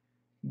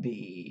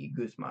the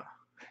Guzma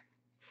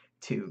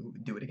to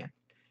do it again.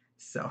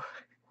 So,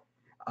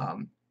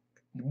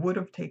 would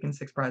have taken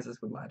 6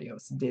 prizes with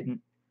Latios,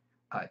 didn't.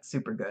 It's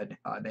super good.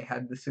 They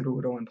had the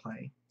Sudowoodo in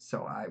play,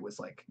 so I was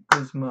like,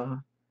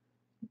 Guzma,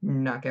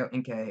 knockout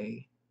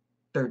Inkay,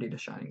 30 to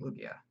Shining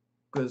Lugia.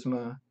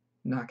 Guzma,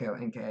 knockout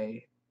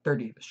Inkay,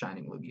 30 to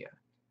Shining Lugia.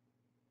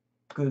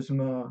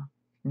 Guzma,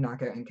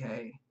 knockout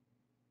Inkay,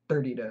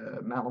 30 to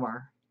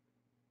Malamar.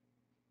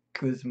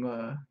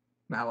 Guzma,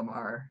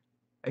 Malamar.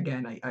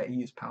 Again, I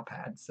used Pal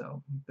Pad,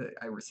 so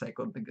I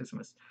recycled the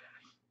Guzmas.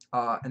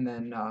 And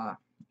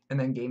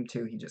then game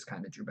 2, he just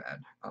kind of drew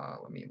bad.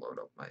 Let me load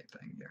up my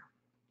thing here.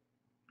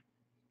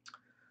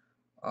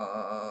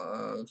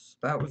 So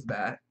that was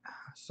that.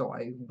 So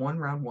I won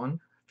round 1,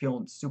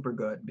 feeling super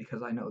good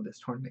because I know this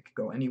tournament could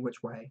go any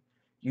which way.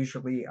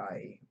 Usually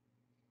I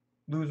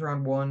lose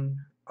round 1,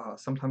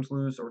 sometimes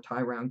lose or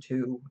tie round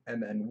 2,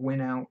 and then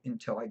win out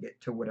until I get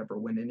to whatever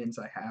win-ins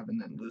I have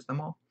and then lose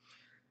them all.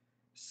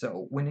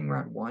 So winning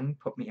round 1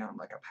 put me on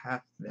like a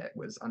path that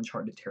was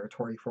uncharted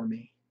territory for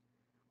me.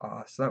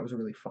 So that was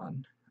really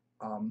fun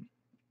and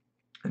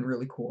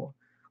really cool.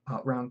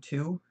 Round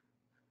 2,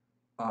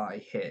 I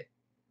hit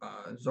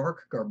Zork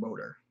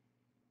Garbodor.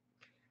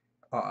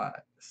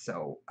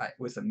 So it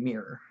was a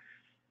mirror,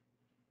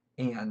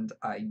 and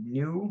I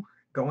knew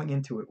going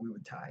into it we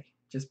would tie,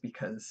 just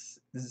because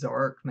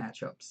Zoroark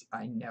matchups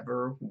I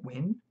never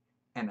win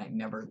and I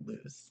never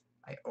lose.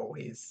 I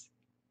always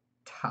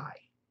tie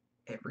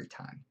every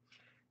time.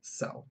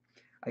 So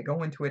I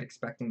go into it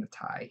expecting the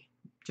tie,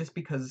 just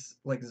because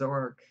like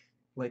Zoroark,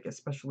 like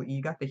especially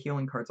you got the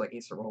healing cards like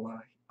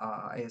Acerola.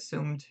 I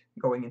assumed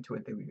going into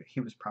it that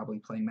he was probably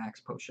playing Max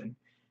Potion,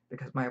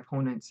 because my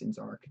opponents in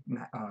Zoroark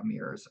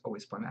mirrors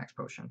always play Max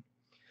Potion.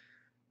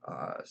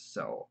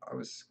 So I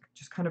was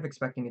just kind of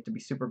expecting it to be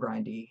super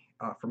grindy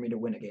for me to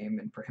win a game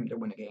and for him to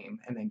win a game,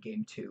 and then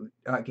game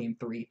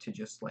 3 to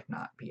just like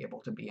not be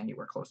able to be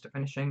anywhere close to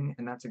finishing,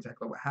 and that's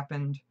exactly what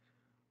happened.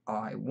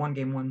 I won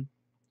game 1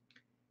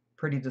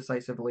 pretty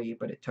decisively,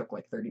 but it took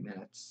like 30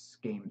 minutes.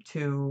 Game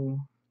 2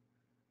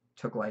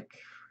 took like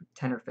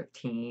 10 or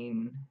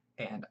 15,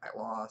 and I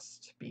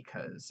lost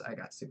because I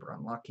got super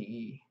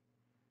unlucky.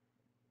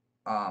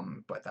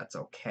 But that's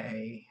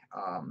okay.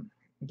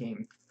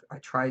 I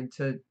tried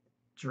to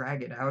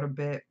drag it out a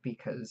bit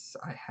because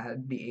I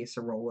had the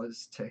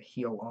Acerolas to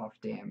heal off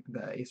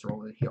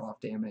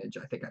damage.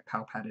 I think I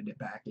Pal Padded it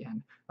back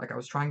in. Like I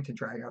was trying to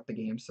drag out the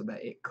game so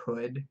that it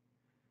could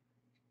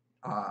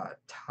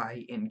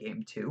tie in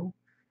game 2,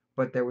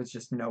 but there was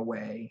just no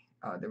way.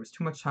 There was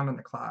too much time on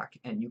the clock,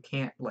 and you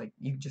can't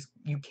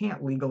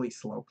legally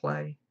slow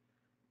play.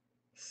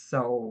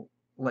 So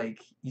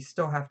like you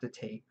still have to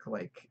take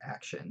like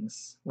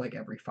actions like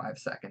every 5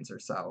 seconds or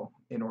so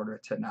in order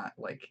to not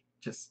like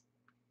just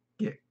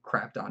get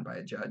crapped on by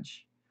a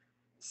judge.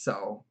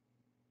 So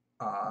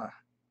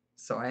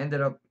so I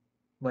ended up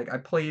like I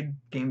played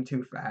game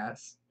 2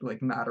 fast,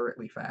 like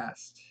moderately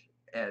fast,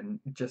 and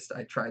just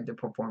I tried to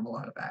perform a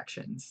lot of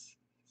actions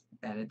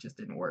and it just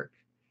didn't work.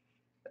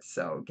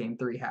 So game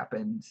 3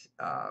 happened.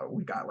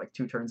 We got like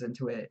 2 turns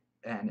into it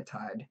and it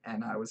tied,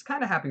 and I was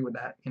kind of happy with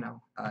that.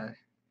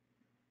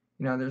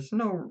 There's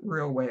no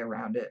real way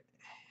around it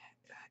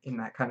in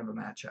that kind of a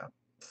matchup.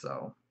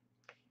 So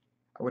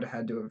I would have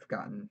had to have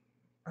gotten.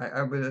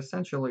 I would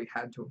essentially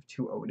had to have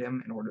 2-0'd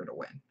him in order to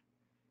win.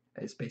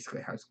 Is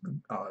basically how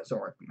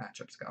Zoroark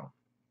matchups go.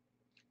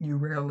 You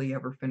rarely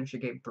ever finish a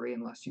game 3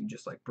 unless you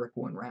just like brick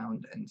one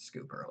round and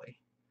scoop early.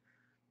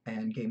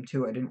 And game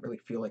 2, I didn't really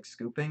feel like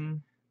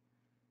scooping.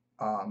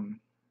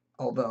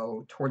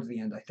 Although towards the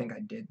end, I think I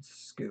did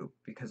scoop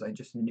because I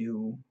just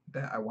knew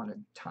that I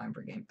wanted time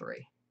for game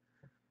 3.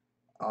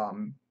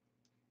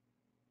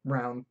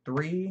 Round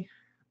 3,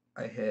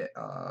 I hit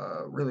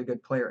a really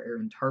good player,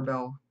 Aaron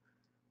Tarbell,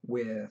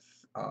 with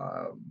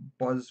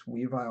Buzz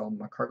Weavile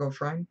Macargo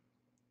Shrine,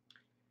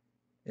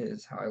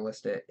 is how I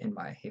list it in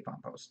my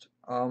Hayfon post.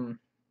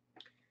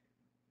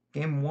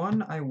 Game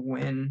 1, I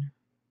win.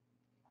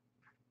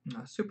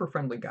 A super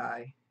friendly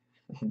guy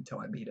until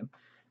I beat him.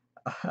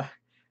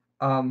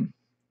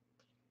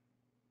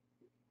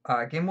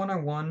 Game 1 I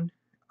won.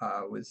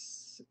 It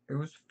was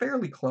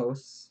fairly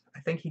close. I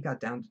think he got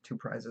down to 2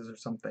 prizes or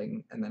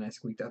something, and then I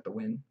squeaked out the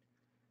win.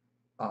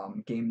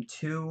 Game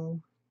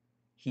 2,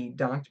 he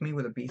donked me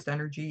with a Beast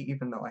Energy,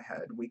 even though I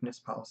had weakness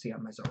policy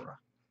on my Zora.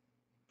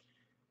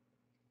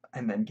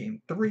 And then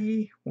game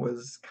 3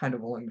 was kind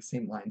of along the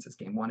same lines as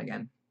game 1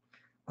 again.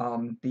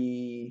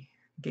 The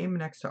game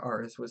next to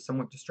ours was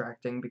somewhat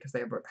distracting because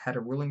they had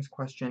a rulings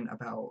question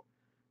about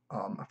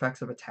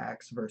effects of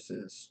attacks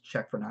versus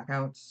check for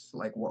knockouts,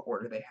 like what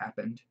order they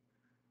happened.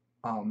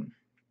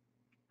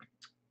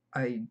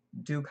 I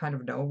do kind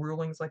of know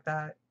rulings like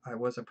that. I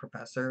was a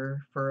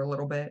professor for a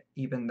little bit,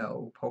 even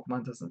though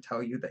Pokemon doesn't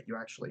tell you that you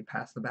actually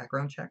pass the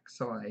background check,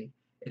 so it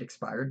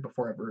expired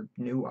before I ever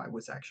knew I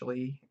was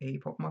actually a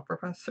Pokemon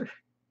professor.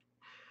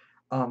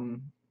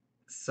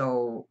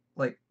 So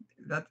like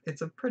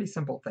it's a pretty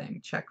simple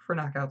thing. Check for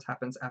knockouts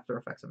happens after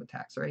effects of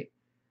attacks, right?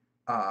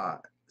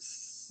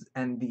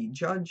 And the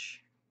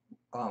judge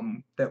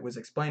that was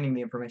explaining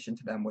the information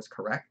to them was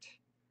correct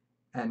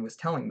and was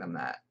telling them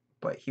that,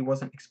 but he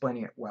wasn't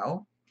explaining it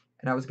well,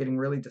 and I was getting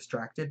really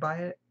distracted by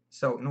it.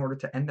 So in order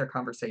to end their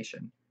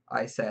conversation,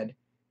 I said,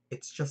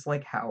 it's just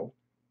like how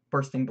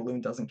bursting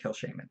balloon doesn't kill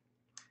Shaman.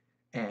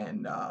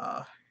 And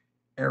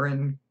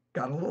Aaron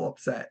got a little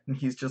upset, and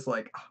he's just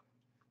like, oh,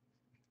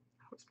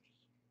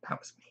 that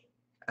was me.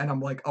 And I'm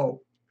like,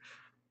 oh,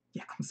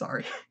 yeah, I'm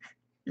sorry.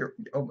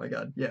 Oh my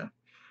god, yeah.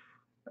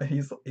 And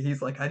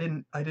he's like, I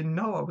didn't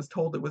know. I was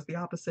told it was the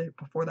opposite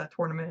before that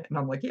tournament. And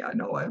I'm like, yeah,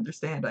 no, I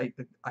understand. I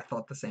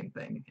thought the same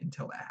thing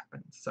until that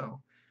happened.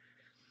 So,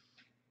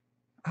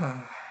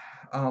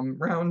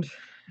 round.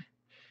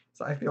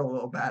 So I feel a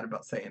little bad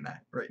about saying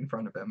that right in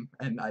front of him,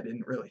 and I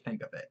didn't really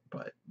think of it,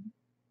 but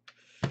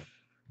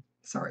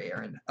sorry,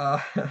 Aaron.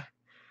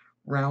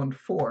 Round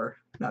 4.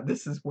 Now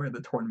this is where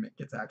the tournament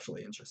gets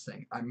actually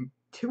interesting. I'm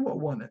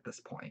 2-1 at this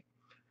point.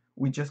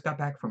 We just got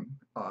back from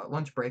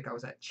lunch break. I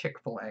was at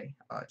Chick-fil-A.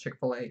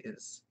 Chick-fil-A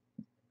is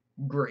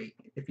great.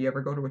 If you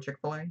ever go to a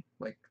Chick-fil-A,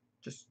 like,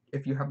 just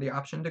if you have the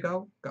option to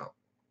go, go.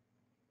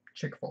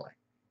 Chick-fil-A.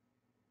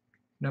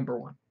 Number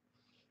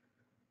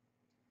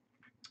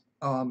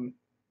 1.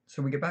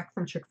 So we get back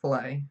from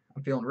Chick-fil-A.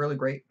 I'm feeling really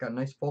great. Got a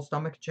nice full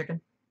stomach of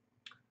chicken.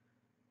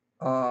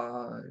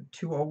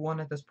 201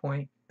 at this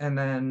point, and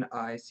then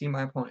I see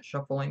my opponent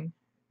shuffling,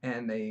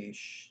 and they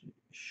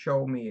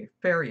show me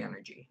fairy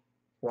energy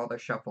while they're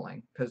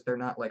shuffling, because they're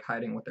not like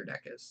hiding what their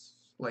deck is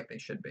like they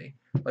should be.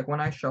 Like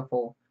when I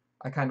shuffle,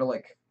 I kind of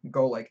like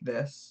go like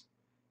this,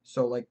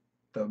 so like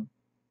the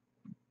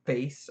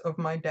face of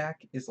my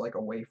deck is like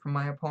away from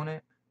my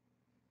opponent,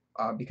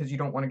 because you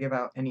don't want to give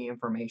out any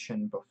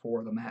information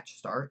before the match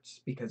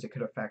starts, because it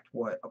could affect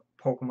what a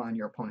Pokemon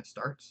your opponent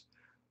starts.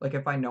 Like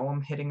if I know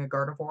I'm hitting a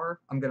Gardevoir,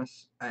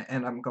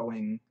 and I'm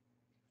going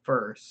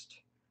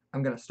first,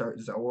 I'm gonna start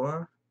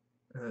Zorua,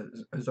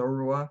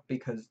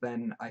 because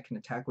then I can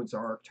attack with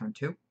Zoroark turn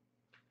 2.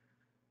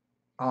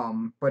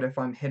 But if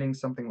I'm hitting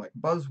something like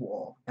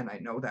Buzzwole and I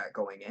know that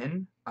going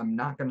in, I'm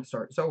not gonna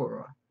start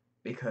Zorua,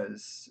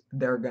 because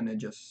they're gonna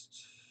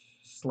just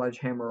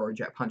Sledgehammer or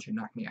Jet Punch and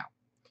knock me out.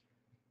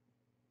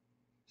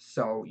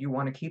 So you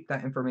want to keep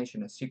that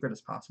information as secret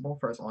as possible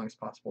for as long as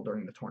possible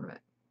during the tournament.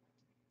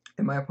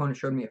 And my opponent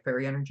showed me a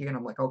fairy energy, and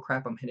I'm like, oh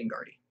crap, I'm hitting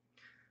Guardy.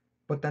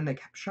 But then they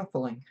kept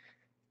shuffling,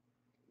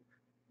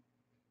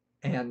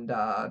 and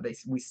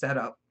we set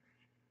up,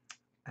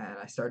 and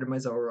I started my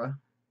Zorua,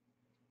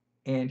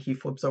 and he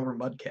flips over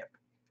Mudkip.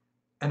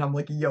 And I'm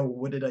like, yo,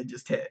 what did I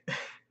just hit? I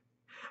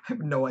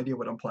have no idea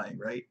what I'm playing,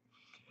 right?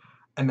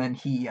 And then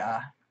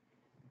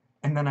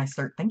and then I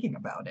start thinking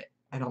about it,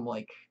 and I'm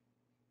like,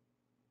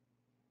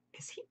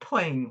 is he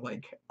playing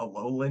like a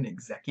Alolan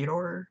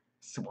Executor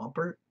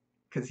Swampert?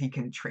 Because he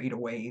can trade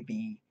away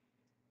the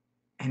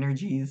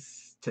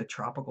energies to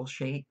Tropical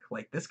Shake.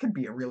 Like, this could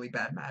be a really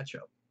bad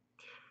matchup.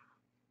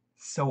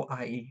 So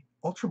I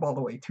Ultra Ball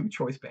away 2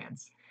 Choice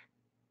Bands,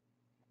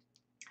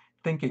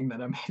 thinking that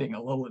I'm hitting a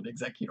Alolan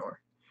Executor,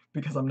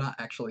 because I'm not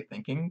actually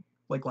thinking,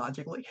 like,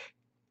 logically.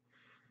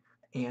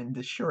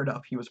 And sure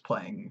enough, he was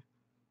playing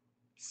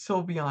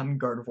Sylveon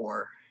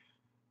Gardevoir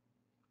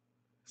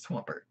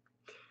Swampert.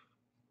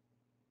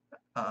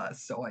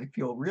 So I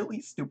feel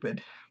really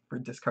stupid for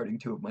discarding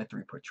 2 of my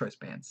 3 Choice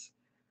Bands.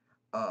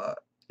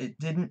 It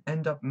didn't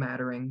end up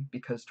mattering,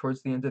 because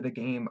towards the end of the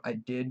game, I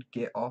did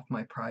get off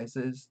my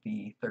prizes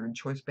the 3rd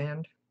Choice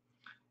Band,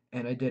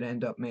 and I did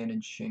end up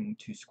managing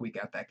to squeak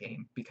out that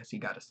game, because he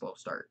got a slow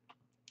start.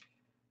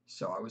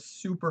 So I was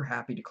super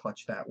happy to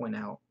clutch that one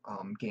out.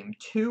 Game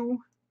 2,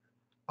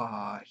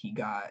 he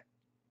got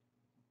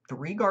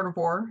 3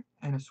 Gardevoir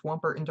and a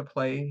Swampert into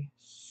play,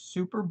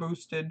 super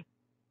boosted.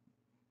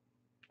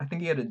 I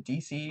think he had a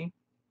DC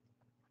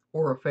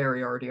or a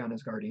Fairy already on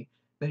his Guardy.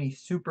 Then he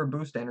super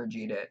boost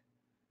energied it,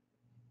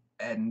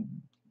 and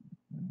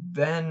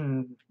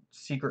then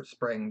Secret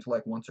Springs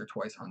like once or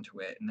twice onto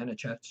it, and then it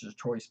chests his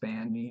Choice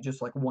Band, and he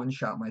just like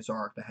one-shot my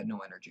Zoroark that had no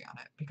energy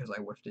on it, because I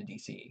whiffed a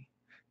DC.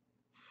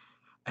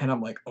 And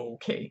I'm like,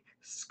 okay,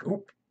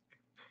 scoop.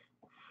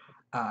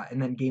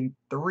 And then game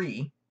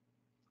 3,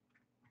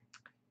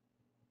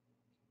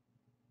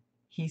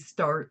 he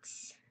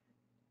starts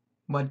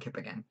Mudkip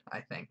again,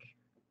 I think.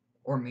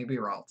 Or maybe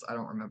Ralts, I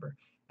don't remember.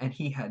 And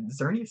he had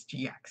Xerneas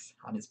GX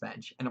on his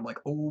bench, and I'm like,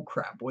 oh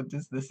crap, what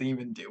does this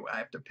even do? I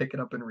have to pick it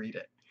up and read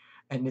it.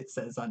 And it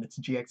says on its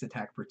GX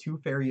attack for 2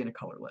 Fairy and a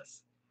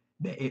Colorless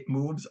that it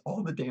moves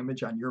all the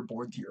damage on your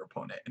board to your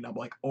opponent. And I'm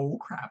like, oh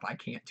crap, I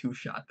can't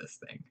 2-shot this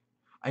thing.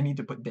 I need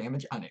to put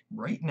damage on it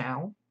right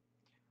now,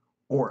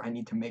 or I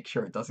need to make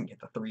sure it doesn't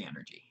get the 3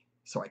 energy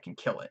so I can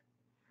kill it.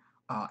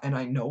 And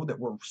I know that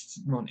we're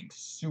running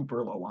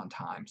super low on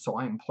time, so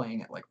I'm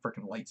playing at like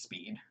freaking light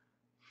speed.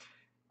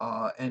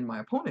 And my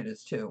opponent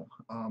is too,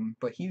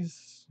 but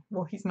he's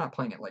not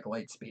playing at like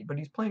light speed, but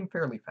he's playing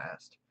fairly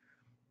fast.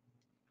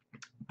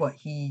 But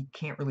he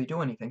can't really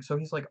do anything, so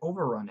he's like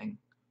overrunning.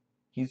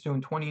 He's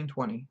doing 20 and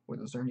 20 with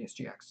a Xerneas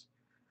GX.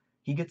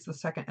 He gets the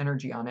 2nd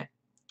energy on it,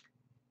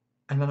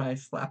 and then I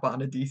slap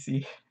on a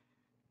DC,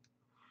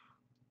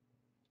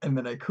 and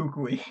then I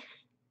Kukui,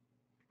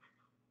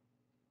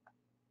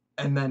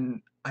 and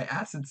then I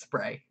Acid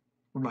Spray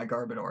with my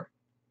Garbodor,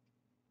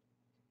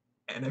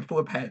 and I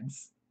flip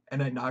heads,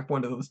 and I knock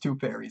one of those 2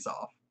 fairies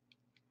off.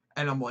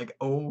 And I'm like,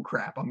 oh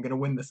crap, I'm gonna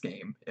win this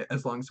game,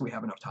 as long as we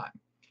have enough time.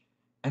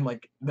 And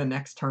like, the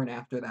next turn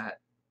after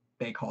that,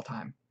 they call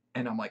time.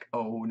 And I'm like,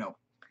 oh no,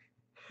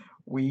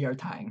 we are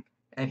tying.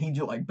 And he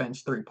just like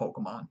bench 3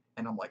 Pokemon,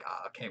 and I'm like,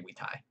 okay, we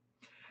tie.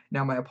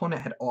 Now my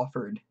opponent had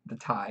offered the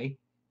tie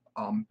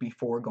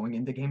before going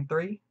into game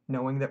 3,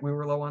 knowing that we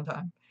were low on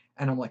time.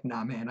 And I'm like,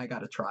 nah man, I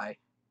gotta try.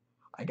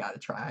 I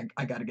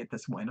gotta get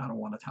this win, I don't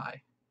want to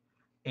tie.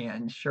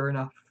 And sure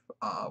enough,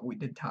 we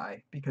did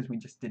tie, because we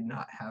just did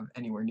not have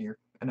anywhere near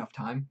enough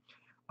time.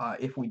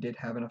 If we did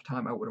have enough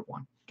time, I would have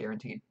won,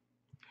 guaranteed.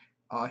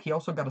 He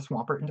also got a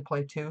Swampert into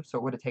play too, so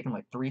it would have taken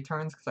like 3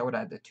 turns, because I would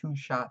have had to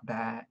 2-shot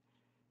that,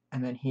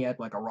 and then he had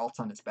like a Ralts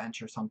on his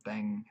bench or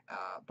something,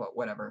 but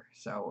whatever.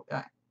 So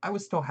I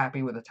was still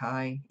happy with a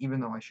tie,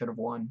 even though I should have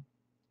won.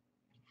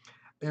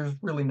 There's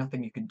really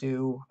nothing you could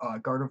do.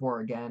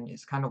 Gardevoir, again,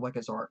 is kind of like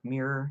a Zoroark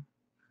mirror,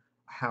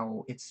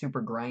 how it's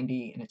super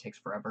grindy and it takes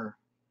forever,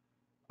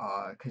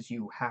 because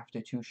you have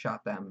to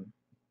 2-shot them,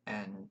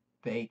 and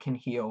they can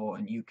heal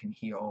and you can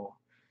heal.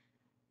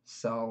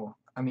 So,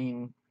 I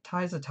mean,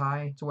 tie's a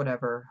tie, it's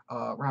whatever.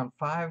 Round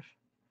 5,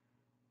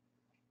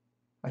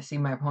 I see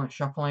my opponent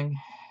shuffling,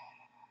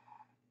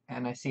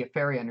 and I see a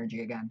fairy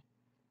energy again.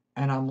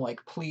 And I'm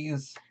like,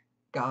 please,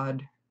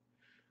 God,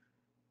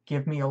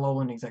 give me a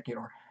Alolan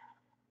Executor.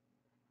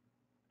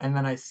 And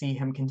then I see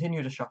him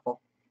continue to shuffle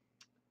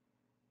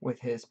with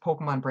his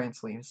Pokemon brand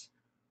sleeves.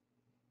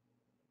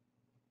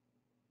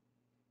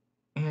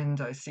 And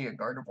I see a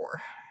Gardevoir.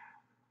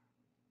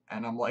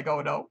 And I'm like,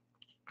 oh no,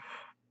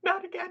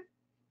 not again.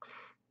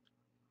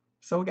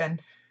 So again,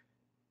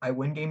 I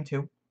win game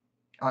 2.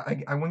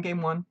 I win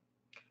game 1.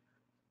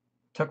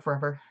 Took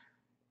forever.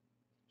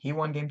 He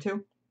won game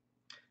 2.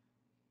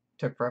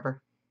 Took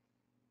forever.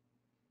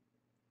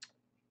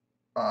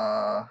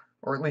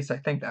 Or at least I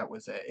think that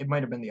was it. It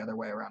might have been the other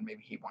way around.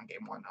 Maybe he won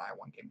game 1, I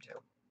won game 2.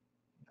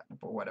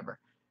 But whatever.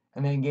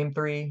 And then game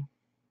 3,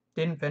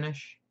 didn't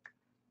finish,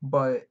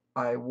 but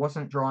I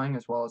wasn't drawing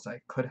as well as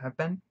I could have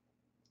been.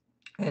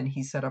 And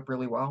he set up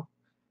really well.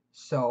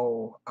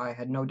 So I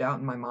had no doubt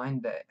in my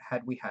mind that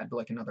had we had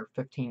like another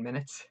 15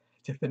 minutes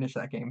to finish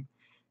that game,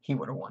 he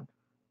would have won.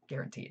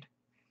 Guaranteed.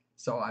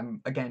 So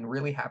I'm, again,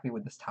 really happy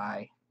with this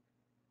tie.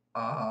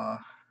 So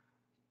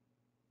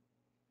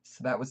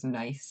that was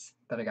nice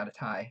that I got a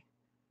tie.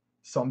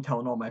 So I'm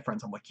telling all my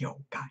friends, I'm like,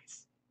 yo,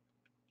 guys,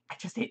 I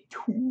just hit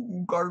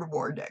 2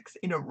 Gardevoir decks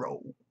in a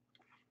row.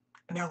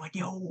 And they're like,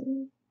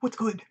 yo, what's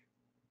good?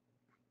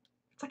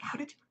 It's like, how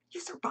did you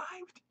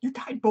survived? You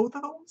tied both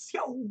of those?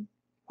 Yo,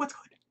 what's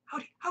good?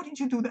 How did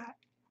you do that?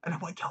 And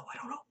I'm like, yo, I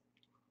don't know.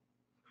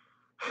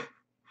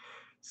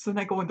 So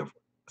then I go into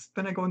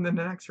the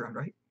next round,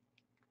 right?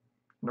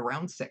 Into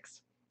round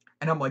 6.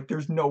 And I'm like,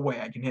 there's no way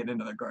I can hit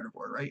another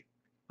Gardevoir, right?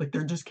 Like,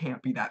 there just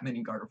can't be that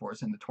many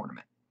Gardevoirs in the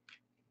tournament.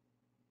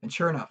 And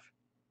sure enough,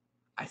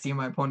 I see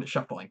my opponent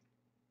shuffling.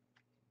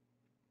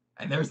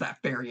 And there's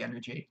that fairy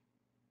energy.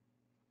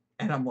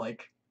 And I'm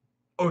like,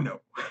 oh no.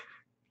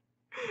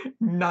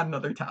 Not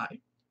another tie.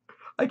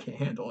 I can't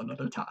handle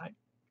another tie.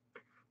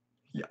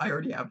 Yeah, I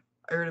already have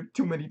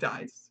too many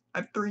ties. I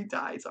have 3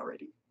 ties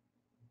already.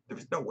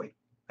 There's no way.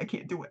 I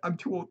can't do it. I'm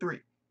 203.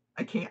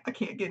 I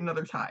can't get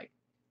another tie.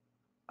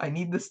 I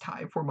need this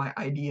tie for my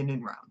ID and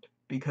in round,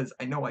 because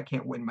I know I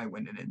can't win my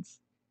win and ins.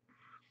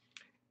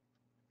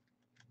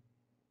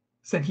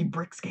 So then he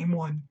bricks game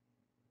 1.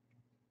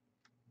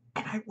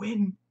 And I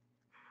win.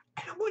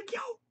 And I'm like, yo.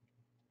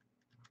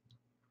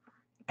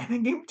 And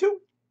then game 2.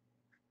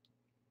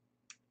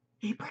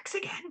 He bricks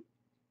again.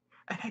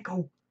 And I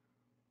go,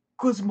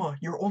 Guzma,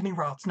 your only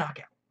route's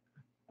knockout.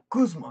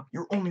 Guzma,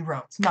 your only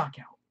route's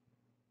knockout.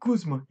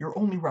 Guzma, your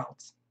only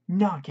route's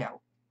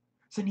knockout.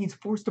 So then he's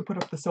forced to put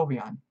up the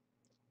Sylveon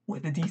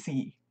with a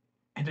DCE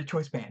and a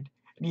Choice Band.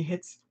 And he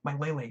hits my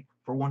Lele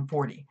for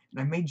 140. And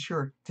I made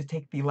sure to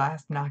take the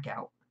last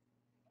knockout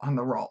on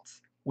the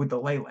Ralts with the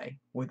Lele,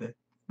 with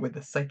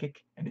a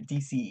Psychic and a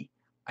DCE.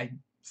 I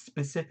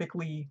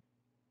specifically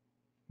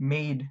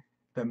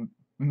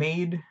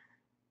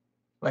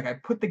I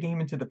put the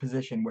game into the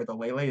position where the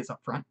Lele is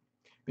up front,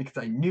 because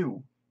I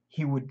knew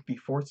he would be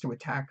forced to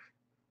attack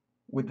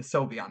with the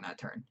Sylveon that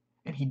turn.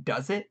 And he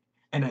does it,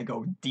 and I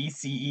go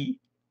DCE,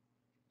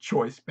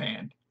 Choice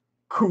Band,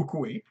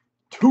 Kukui,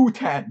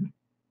 210,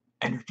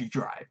 Energy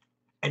Drive.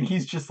 And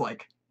he's just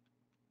like,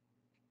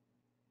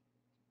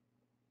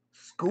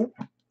 scoop.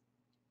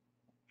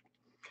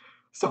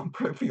 So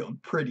I'm feeling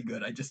pretty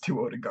good. I just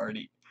 2-0'd a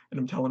Guardy. And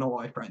I'm telling all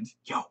my friends,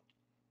 yo,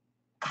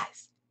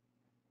 guys,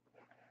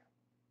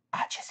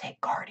 I just hit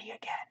Guardy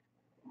again.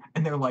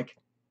 And they're like,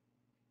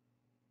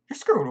 you're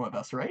screwing with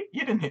us, right?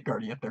 You didn't hit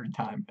Guardy a 3rd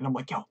time. And I'm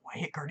like, yo, I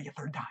hit Guardy a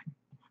 3rd time.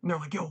 And they're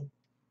like, yo,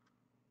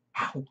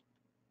 how?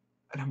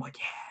 And I'm like,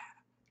 yeah.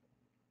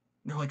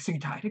 And they're like, so you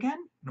tied again?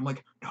 And I'm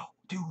like, no,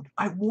 dude,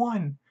 I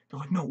won. They're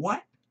like, no,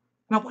 what?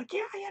 And I'm like,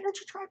 yeah, I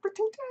energy tried for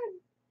 210.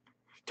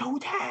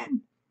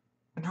 210.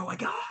 And they're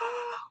like,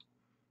 ah.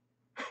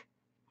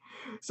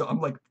 So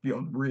I'm like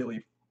feeling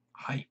really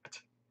hyped.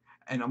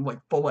 And I'm like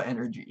full of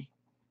energy,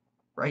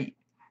 right?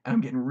 And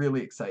I'm getting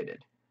really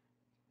excited.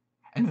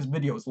 And this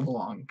video is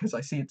long because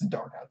I see it's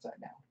dark outside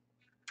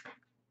now.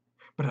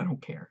 But I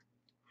don't care.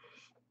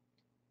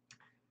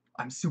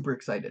 I'm super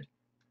excited.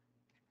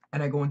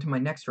 And I go into my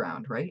next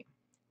round, right?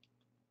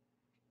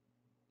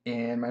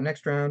 And my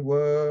next round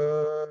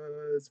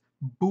was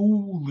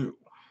Bulu.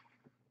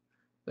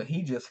 So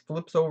he just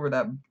flips over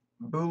that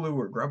Bulu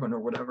or Grubbin or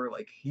whatever.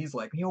 Like, he's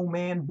like, yo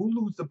man,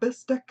 Bulu's the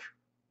best deck.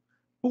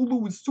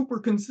 Bulu is super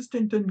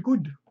consistent and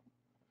good.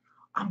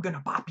 I'm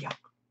gonna pop ya.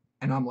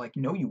 And I'm like,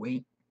 no you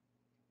ain't.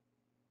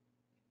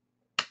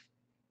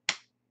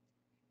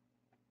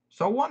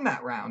 So I won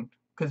that round,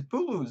 because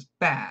Bulu's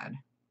bad.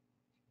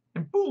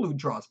 And Bulu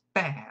draws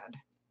bad.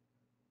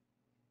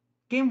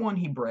 Game 1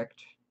 he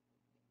bricked.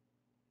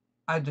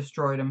 I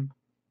destroyed him.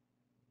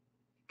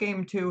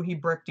 Game 2 he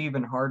bricked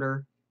even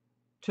harder,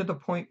 to the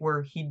point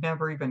where he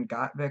never even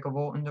got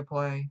Vikavolt into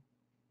play.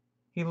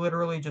 He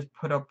literally just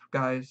put up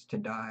guys to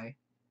die.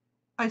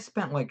 I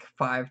spent like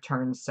 5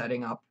 turns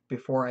setting up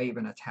before I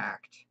even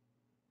attacked.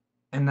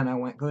 And then I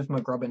went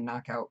Guzma Grubbin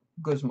knockout,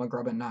 Guzma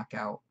Grubbin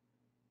knockout,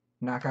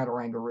 knockout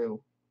Oranguru.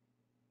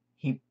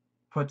 He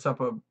puts up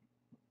a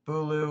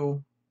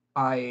Bulu.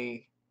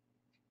 I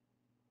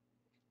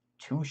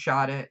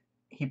two-shot it.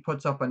 He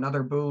puts up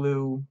another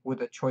Bulu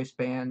with a Choice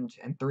Band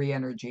and 3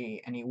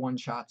 energy, and he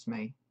one-shots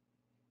me.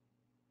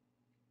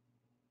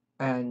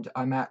 And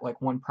I'm at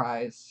like 1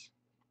 prize.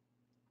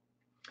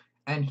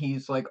 And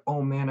he's like,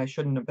 oh man, I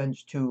shouldn't have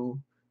benched 2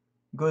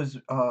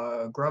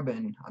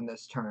 Grubbin on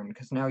this turn,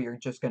 because now you're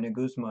just going to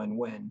Guzma and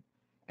win.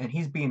 And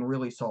he's being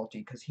really salty,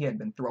 because he had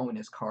been throwing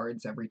his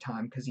cards every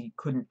time, because he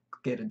couldn't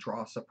get a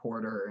draw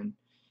supporter, and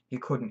he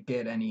couldn't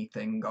get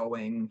anything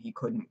going. He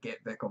couldn't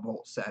get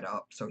Vikavolt set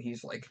up, so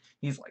he's like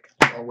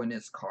throwing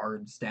his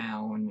cards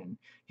down, and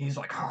he's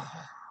like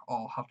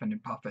all huffing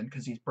and puffing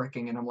because he's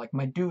bricking, and I'm like,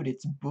 my dude,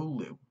 it's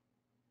Bulu.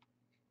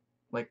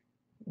 Like,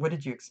 what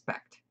did you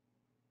expect?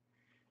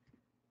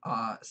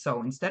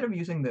 So instead of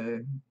using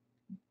the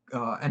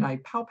and I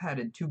Pal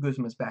Padded 2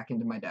 Guzmas back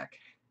into my deck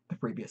the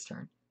previous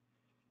turn,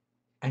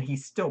 and he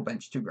still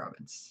benched 2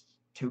 Grubbins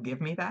to give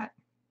me that.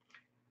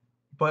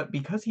 But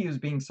because he was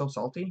being so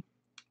salty,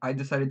 I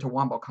decided to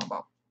Wombo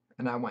combo,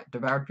 and I went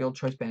Devoured Field,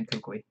 Choice Band,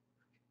 Kukui,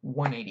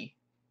 180,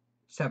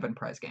 7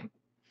 prize game,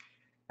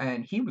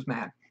 and he was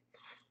mad.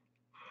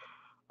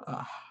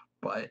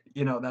 But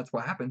you know, that's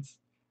what happens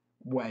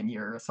when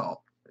you're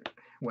assault.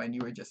 When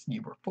you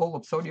were full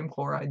of sodium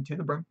chloride to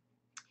the brim.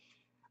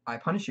 I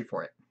punish you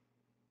for it.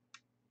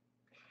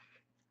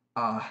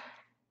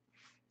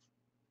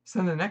 So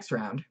in the next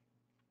round,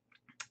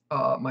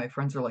 my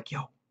friends are like,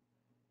 yo,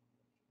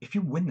 if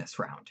you win this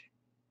round,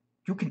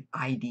 you can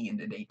ID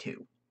into day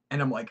 2.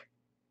 And I'm like,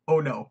 oh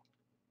no,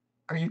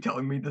 are you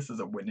telling me this is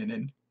a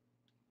win-in?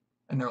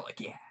 And they're like,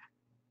 yeah.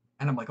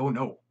 And I'm like, oh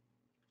no,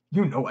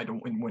 you know I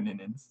don't win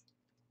win-ins.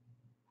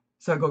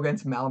 So I go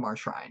against Malamar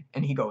Shrine,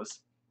 and he goes,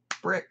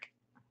 brick.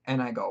 And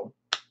I go,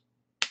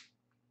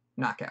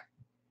 knockout,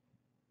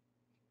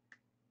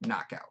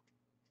 knockout,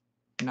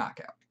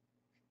 knockout,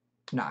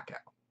 knockout.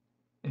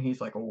 And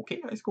he's like,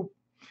 okay, that's cool.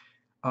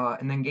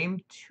 And then game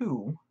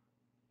 2,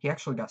 he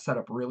actually got set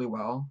up really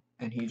well,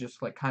 and he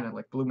just like kind of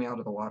like blew me out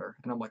of the water.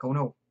 And I'm like, oh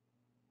no,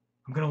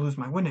 I'm gonna lose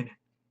my win in it.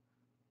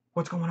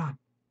 What's going on?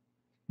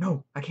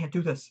 No, I can't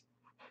do this.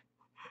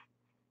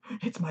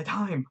 It's my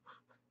time.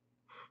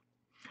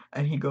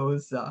 And he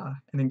goes, and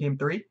then game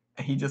 3,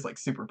 and he just like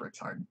super bricks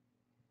hard,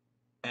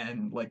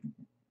 and like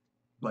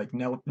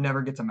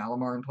never gets a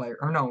Malamar in play.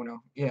 Or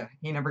no, yeah,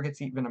 he never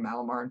gets even a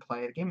Malamar in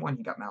play. Game 1,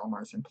 he got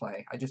Malamars in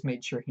play. I just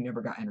made sure he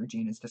never got energy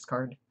in his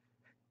discard.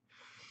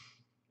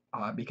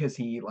 Because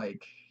he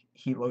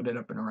loaded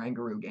up an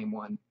Oranguru game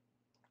 1,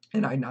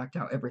 and I knocked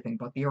out everything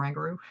but the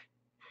Oranguru,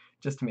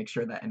 just to make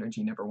sure that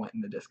energy never went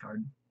in the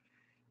discard.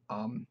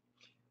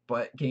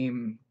 But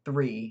game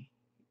 3,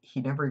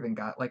 he never even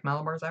got like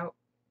Malamars out,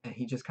 and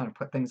he just kind of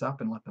put things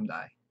up and let them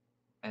die.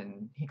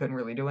 And he couldn't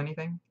really do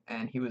anything,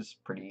 and he was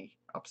pretty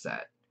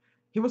upset.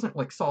 He wasn't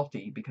like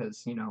salty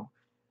because, you know,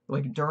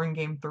 like during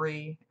game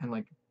 3 and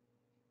like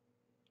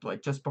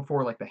just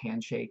before like the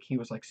handshake, he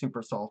was like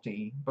super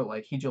salty, but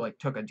like he just like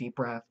took a deep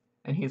breath,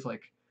 and he's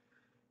like,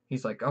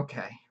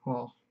 okay,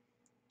 well,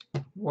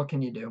 what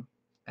can you do?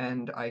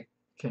 And I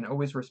can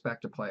always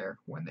respect a player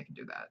when they can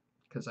do that,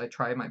 because I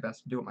try my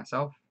best to do it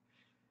myself,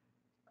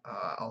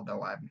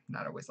 although I'm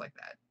not always like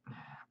that.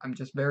 I'm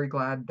just very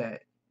glad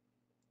that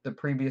the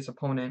previous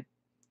opponent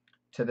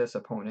to this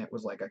opponent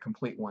was like a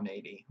complete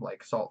 180,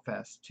 like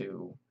Saltfest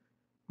to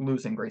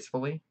losing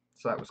gracefully,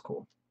 so that was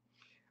cool.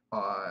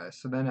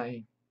 So then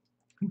I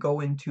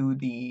go into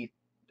the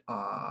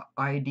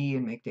ID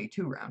and make day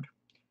 2 round,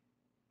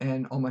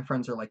 and all my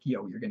friends are like,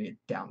 yo, you're gonna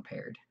get down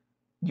paired.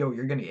 Yo,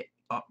 you're gonna get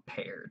up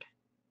paired.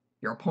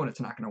 Your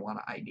opponent's not gonna want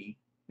to ID.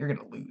 You're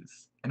gonna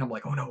lose. And I'm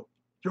like, oh no,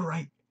 you're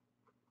right.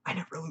 I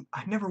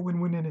never win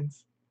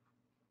win-ins.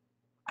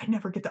 I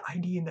never get the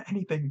ID into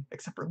anything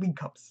except for League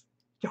Cups.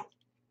 Yo,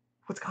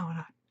 what's going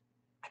on?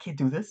 I can't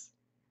do this.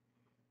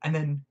 And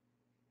then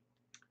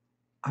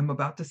I'm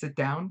about to sit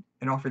down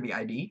and offer the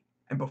ID,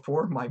 and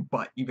before my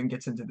butt even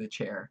gets into the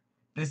chair,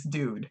 this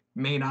dude,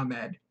 Main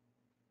Ahmed,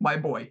 my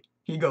boy,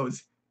 he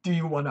goes, do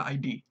you want to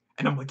ID?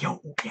 And I'm like,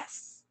 yo,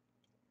 yes.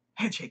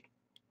 Handshake.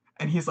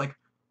 And he's like,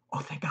 oh,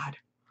 thank God.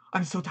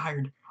 I'm so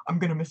tired. I'm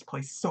going to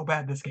misplay so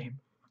bad this game.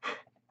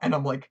 And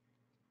I'm like,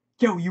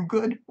 yo, you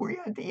good? Were you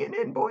IDing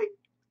in, boy?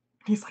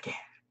 And he's like, yeah.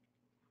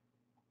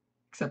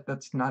 Except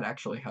that's not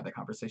actually how the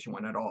conversation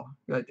went at all.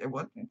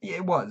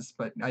 It was,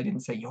 but I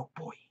didn't say, yo,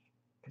 boy.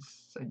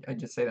 I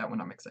just say that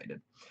when I'm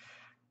excited.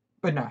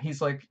 But no,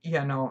 he's like,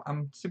 yeah, no,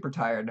 I'm super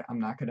tired. I'm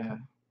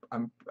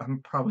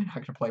probably not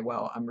gonna play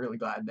well. I'm really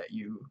glad that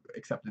you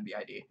accepted the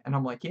ID. And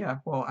I'm like, yeah,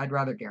 well, I'd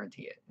rather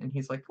guarantee it. And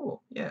he's like,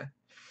 cool, yeah.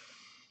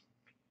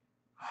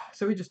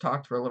 So we just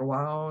talked for a little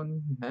while,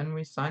 and then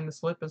we signed the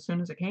slip as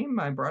soon as it came.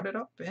 I brought it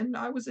up, and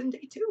I was in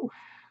day 2.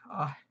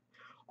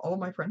 All of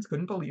my friends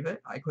couldn't believe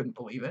it. I couldn't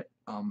believe it.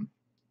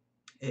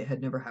 It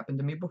had never happened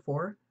to me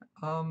before.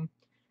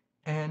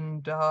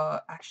 And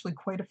actually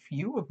quite a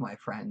few of my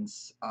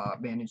friends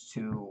managed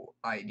to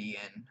ID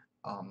in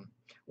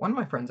One of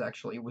my friends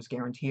actually was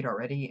guaranteed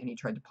already, and he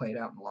tried to play it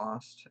out and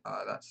lost.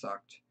 That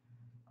sucked.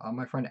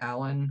 My friend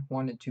Alan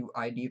wanted to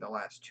ID the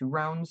last 2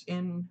 rounds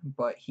in,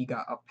 but he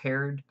got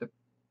up-paired the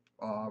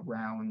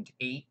round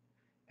 8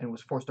 and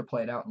was forced to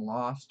play it out and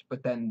lost.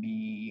 But then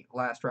the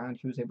last round,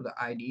 he was able to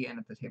ID and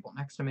at the table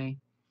next to me.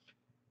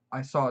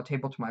 I saw a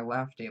table to my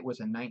left. It was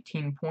a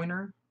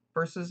 19-pointer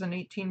versus an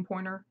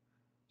 18-pointer.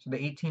 So the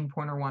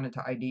 18-pointer wanted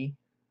to ID.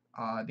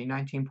 The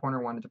 19-pointer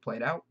wanted to play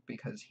it out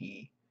because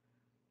he,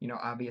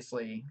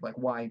 obviously, like,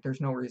 why? There's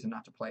no reason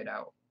not to play it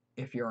out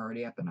if you're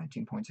already at the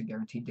 19 points of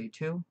guaranteed day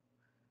 2.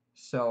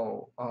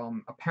 So,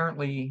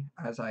 apparently,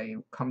 as I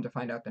come to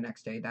find out the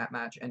next day, that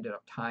match ended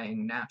up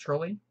tying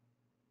naturally,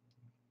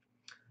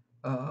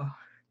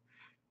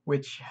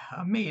 which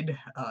made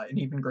an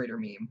even greater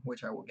meme,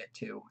 which I will get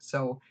to.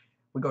 So,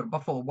 we go to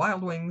Buffalo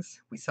Wild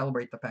Wings, we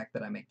celebrate the fact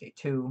that I make day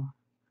 2,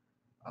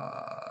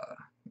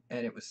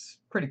 and it was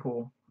pretty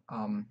cool.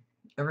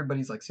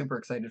 Everybody's like super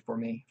excited for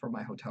me for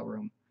my hotel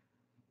room.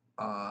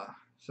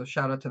 So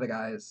shout out to the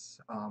guys,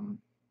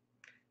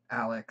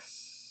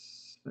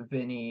 Alex,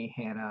 Vinny,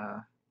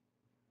 Hannah,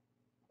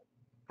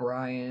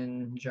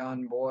 Brian,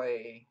 John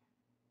Boy,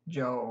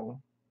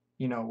 Joe.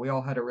 We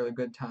all had a really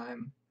good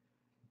time,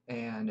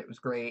 and it was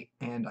great,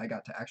 and I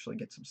got to actually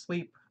get some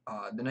sleep.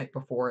 The night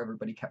before,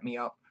 everybody kept me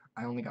up.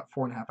 I only got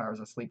 4.5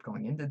 hours of sleep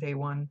going into day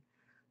 1.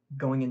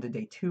 Going into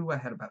day 2, I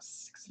had about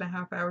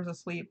 6.5 hours of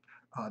sleep.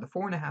 The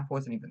 4.5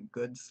 wasn't even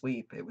good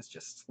sleep, it was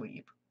just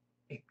sleep.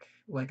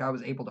 Like, I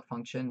was able to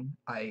function.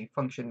 I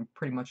functioned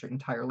pretty much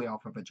entirely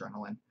off of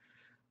adrenaline.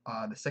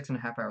 The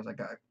 6.5 hours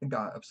I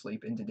got of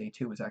sleep into day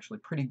 2 was actually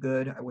pretty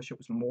good. I wish it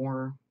was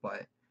more,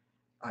 but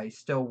I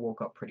still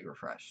woke up pretty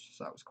refreshed,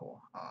 so that was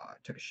cool.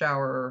 Took a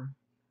shower,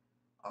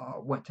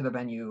 went to the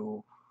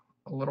venue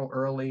a little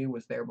early,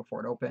 was there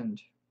before it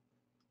opened.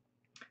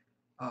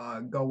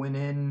 Going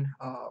in,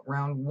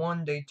 round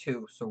 1, day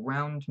 2, so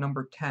round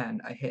number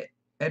 10, I hit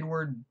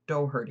Edward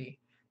Doherty.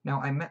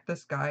 Now, I met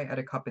this guy at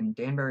a cup in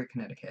Danbury,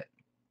 Connecticut,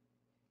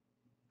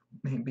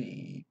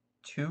 maybe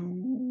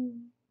 2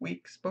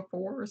 weeks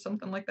before, or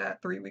something like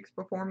that, 3 weeks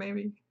before,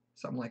 maybe,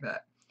 something like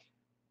that.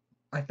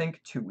 I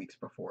think 2 weeks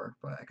before,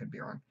 but I could be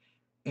wrong.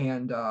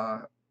 And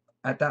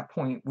at that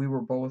point, we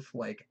were both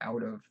like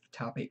out of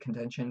top 8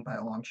 contention by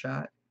a long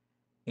shot,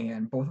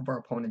 and both of our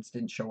opponents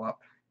didn't show up.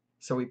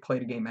 So we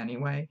played a game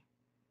anyway,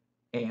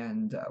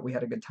 and we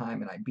had a good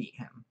time, and I beat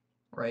him,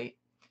 right?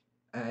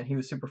 And he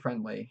was super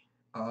friendly.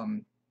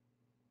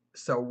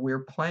 So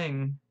we're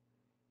playing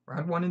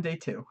round 1 in day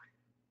 2,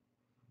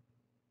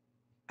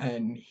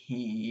 and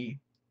he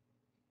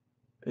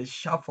is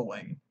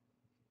shuffling,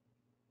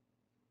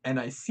 and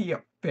I see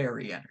a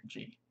fairy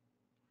energy,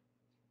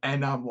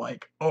 and I'm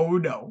like, oh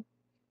no,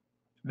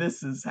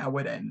 this is how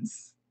it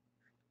ends.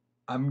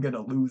 I'm gonna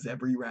lose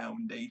every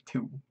round day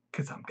 2,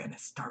 because I'm gonna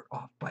start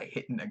off by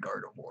hitting a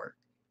Garbodor.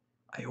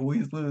 I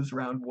always lose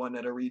round 1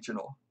 at a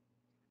regional,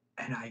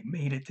 and I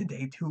made it to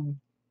day 2.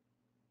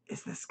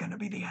 Is this gonna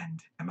be the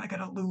end? Am I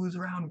gonna lose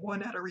round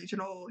 1 at a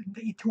regional in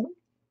day 2?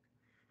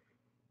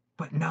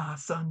 But nah,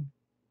 son.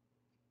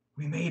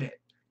 We made it.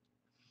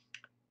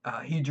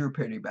 He drew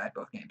pretty bad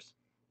both games.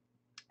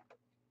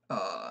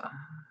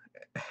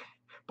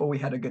 But we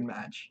had a good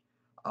match.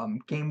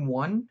 Game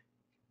 1,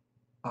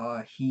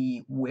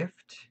 he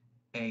whiffed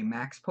a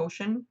max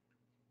potion.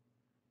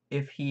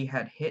 If he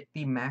had hit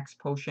the max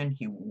potion,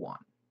 he won.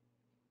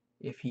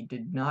 If he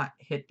did not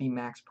hit the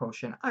max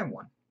potion, I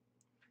won.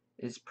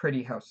 Is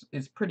pretty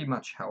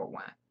much how it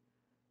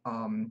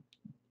went.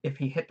 If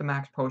he hit the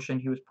max potion,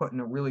 he was put in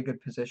a really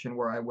good position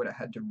where I would have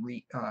had to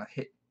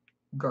hit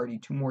Guardy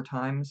 2 more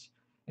times,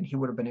 and he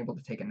would have been able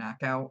to take a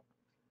knockout,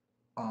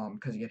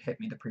 because he had hit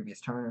me the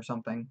previous turn or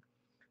something.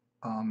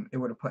 It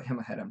would have put him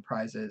ahead on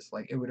prizes.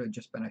 Like, it would have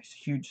just been a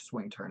huge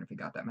swing turn if he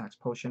got that max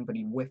potion, but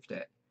he whiffed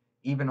it,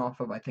 even off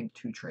of, I think,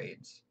 2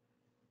 trades.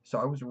 So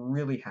I was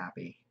really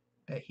happy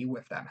that he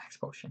whiffed that max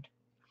potion.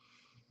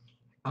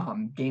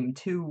 Game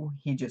 2,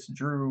 he just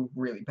drew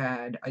really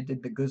bad. I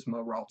did the Guzma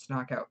Ralts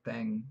knockout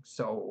thing,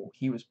 so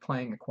he was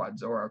playing a quad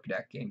Zoroark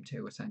deck game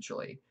 2,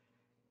 essentially,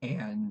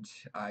 and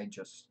I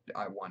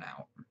won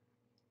out.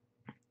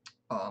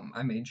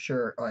 I made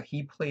sure,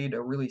 he played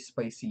a really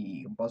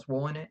spicy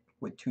Buzzwole in it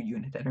with 2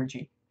 unit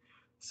energy,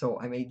 so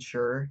I made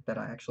sure that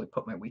I actually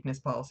put my weakness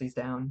policies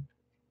down,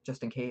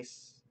 just in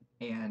case,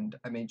 and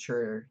I made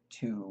sure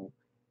to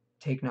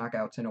take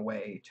knockouts in a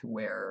way to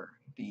where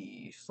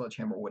the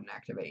Sledgehammer wouldn't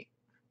activate,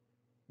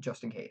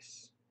 just in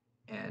case,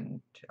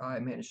 and I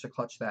managed to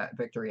clutch that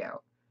victory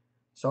out.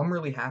 So I'm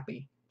really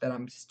happy that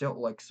I'm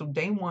still, so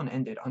day 1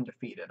 ended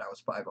undefeated, I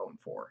was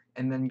 5-0-4,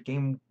 and then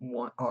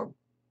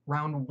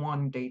round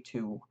 1, day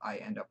 2, I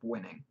end up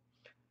winning.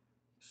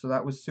 So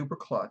that was super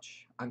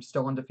clutch. I'm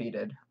still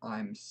undefeated.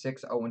 I'm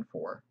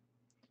 6-0-4.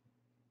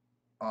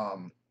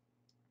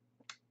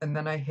 And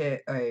then I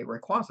hit a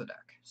Rayquaza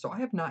deck. So I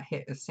have not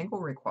hit a single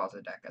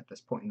Rayquaza deck at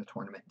this point in the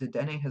tournament.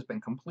 Dedenne has been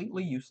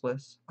completely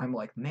useless. I'm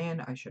like,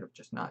 man, I should have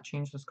just not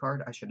changed this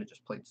card. I should have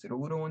just played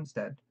Sudowoodo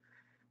instead.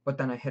 But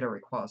then I hit a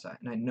Rayquaza,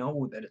 and I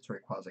know that it's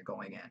Rayquaza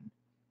going in.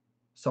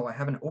 So I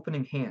have an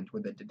opening hand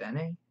with a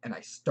Dedenne, and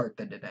I start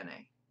the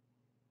Dedenne.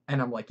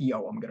 And I'm like,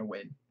 yo, I'm gonna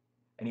win.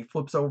 And he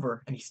flips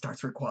over, and he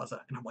starts Rayquaza,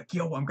 and I'm like,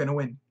 yo, I'm gonna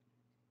win.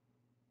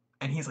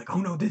 And he's like, oh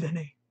no,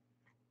 Dedenne.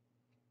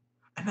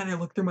 And then I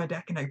look through my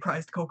deck, and I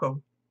prized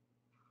Koko.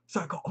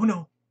 So I go, oh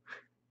no.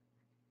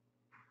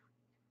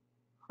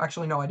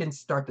 Actually, no, I didn't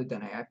start the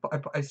Dedenne.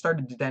 I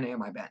started Dedenne on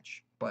my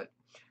bench, but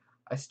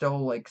I still,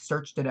 like,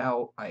 searched it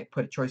out. I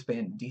put a Choice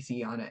Band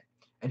DC on it,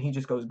 and he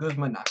just goes,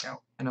 Guzma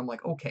knockout. And I'm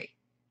like, okay.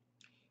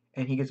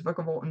 And he gets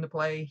Vikavolt into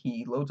play,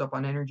 he loads up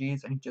on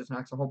energies, and he just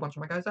knocks a whole bunch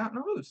of my guys out, and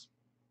I lose.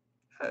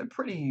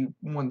 Pretty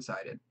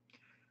one-sided.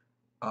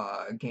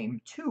 Game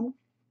 2,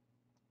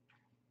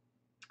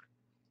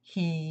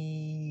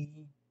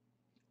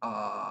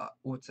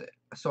 what's it?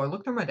 So I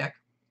looked through my deck,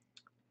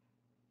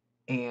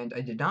 and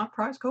I did not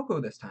prize Koko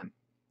this time.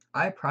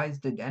 I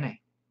prized Dedenne.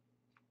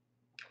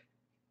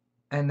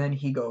 And then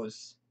he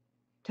goes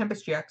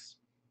Tempest GX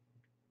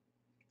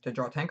to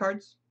draw 10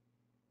 cards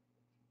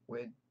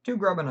with 2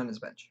 Grubbin on his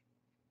bench.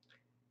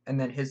 And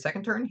then his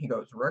second turn, he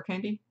goes Rare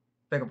Candy,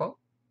 Vikavolt,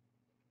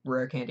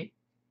 Rare Candy,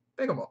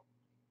 Vikavolt.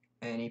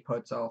 And he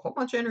puts a whole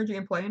bunch of energy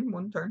in play in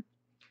one turn.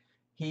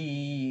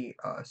 He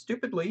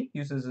stupidly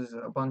uses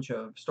a bunch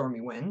of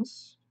Stormy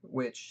Winds,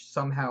 which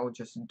somehow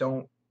just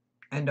don't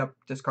end up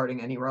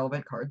discarding any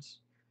relevant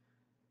cards.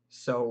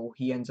 So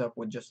he ends up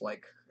with just,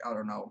 like, I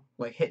don't know,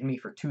 like hitting me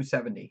for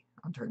 270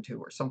 on turn 2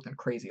 or something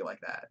crazy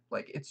like that.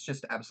 Like, it's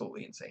just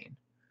absolutely insane.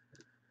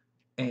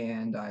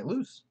 And I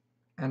lose.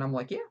 And I'm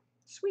like, yeah,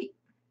 sweet.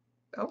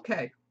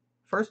 Okay.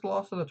 First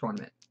loss of the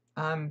tournament.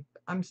 I'm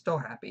still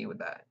happy with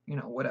that. You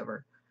know,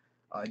 whatever.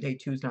 Day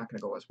 2's not going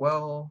to go as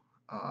well.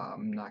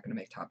 I'm not going to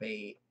make top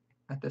 8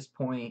 at this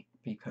point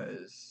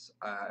because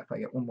if I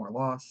get one more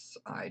loss,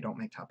 I don't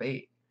make top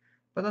 8.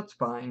 But that's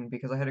fine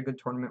because I had a good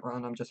tournament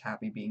run. I'm just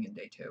happy being in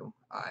day 2.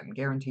 I'm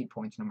guaranteed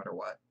points no matter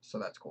what, so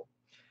that's cool.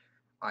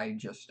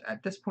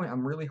 At this point,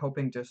 I'm really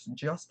hoping just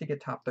to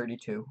get top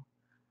 32.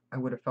 I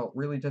would have felt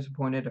really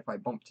disappointed if I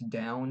bumped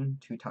down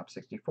to top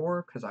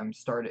 64 because I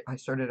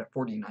started at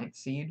 49th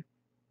seed.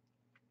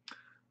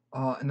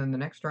 And then the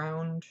next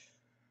round,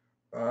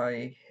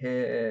 I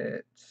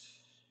hit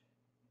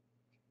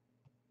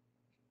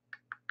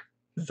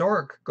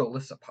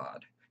Zoroark-GX SLG.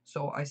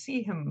 So I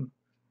see him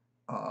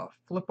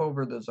flip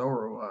over the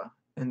Zorua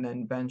and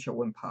then bench a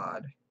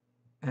Wimpod,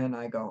 and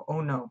I go, oh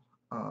no,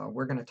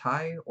 we're gonna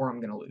tie or I'm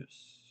gonna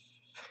lose.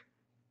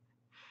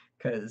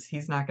 Because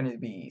he's not gonna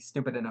be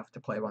stupid enough to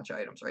play a bunch of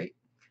items, right?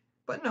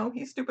 But no,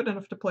 he's stupid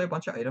enough to play a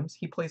bunch of items.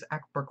 He plays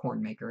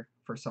Apricorn Maker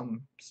for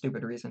some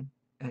stupid reason,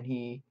 and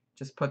he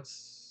just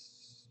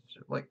puts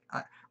like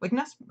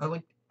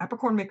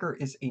Apricorn Maker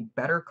is a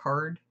better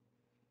card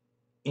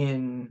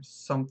in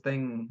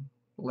something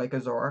like a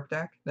Zoroark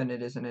deck than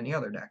it is in any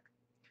other deck.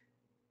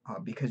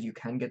 Because you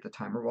can get the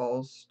timer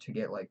balls to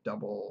get like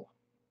double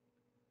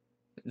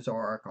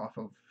Zoroark off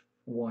of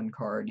one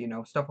card, you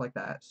know, stuff like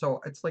that.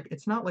 So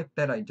it's not like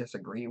that I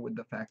disagree with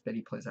the fact that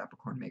he plays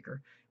Apricorn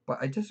Maker, but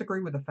I disagree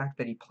with the fact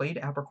that he played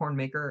Apricorn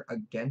Maker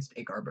against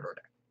a Garbodor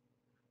deck.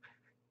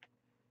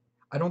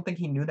 I don't think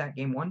he knew that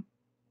game 1.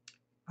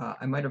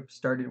 I might have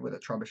started with a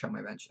Trubbish on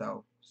my bench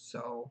though,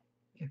 so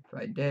if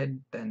I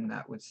did, then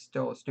that was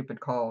still a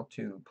stupid call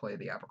to play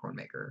the Apricorn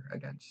Maker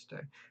against.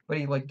 But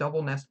he like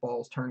double nest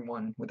balls turn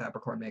 1 with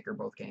Apricorn Maker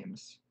both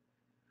games.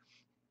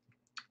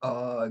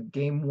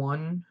 Game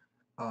 1,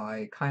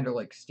 I kind of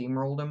like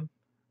steamrolled him,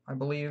 I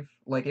believe.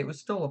 Like, it was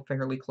still a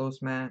fairly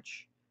close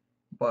match,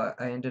 but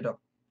I ended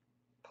up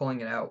pulling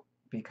it out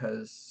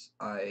because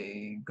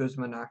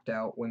Guzma knocked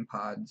out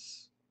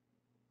Wimpods.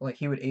 Like,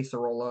 he would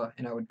Acerola,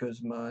 and I would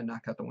Guzma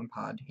knock out the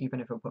Wimpod, even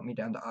if it put me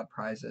down to odd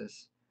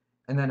prizes.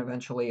 And then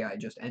eventually I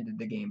just ended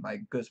the game by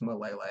Guzma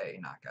Lele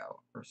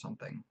knockout or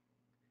something.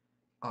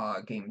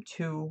 Game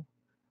 2,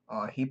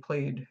 he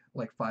played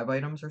like 5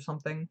 items or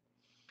something,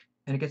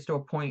 and it gets to a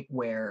point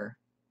where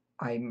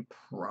I'm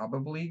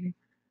probably,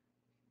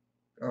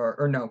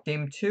 or no,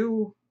 game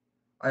 2,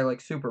 I like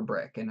Super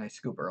Brick and I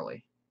scoop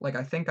early. Like,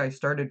 I think I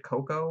started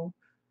Koko,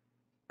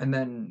 and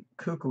then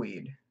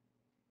Kukui'd,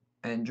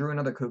 and drew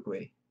another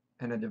Kukui,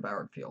 and a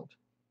Devoured Field.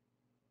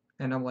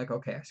 And I'm like,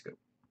 okay, I scoop.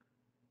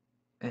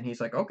 And he's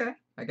like, okay,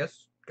 I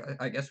guess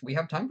we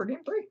have time for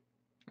game 3.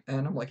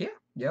 And I'm like,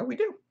 yeah, we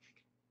do.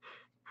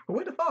 Who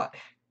would have thought?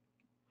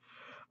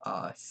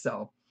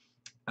 So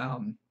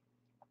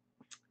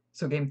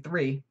game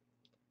 3,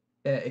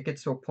 it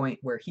gets to a point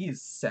where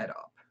he's set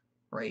up,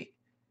 right?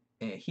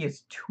 And he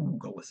has 2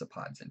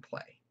 Golissopods in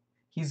play.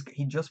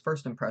 He just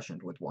first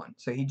impressioned with 1,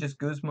 so he just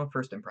Guzma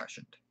first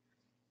impressioned.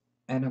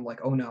 And I'm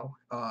like, oh no,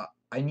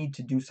 I need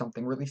to do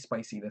something really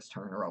spicy this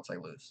turn or else I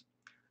lose.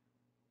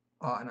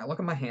 And I look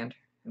at my hand,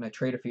 and I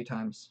trade a few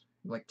times,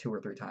 like 2 or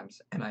 3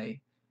 times, and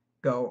I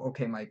go,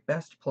 okay, my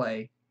best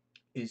play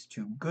is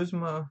to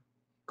Guzma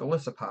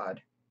Golissopod,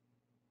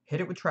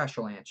 hit it with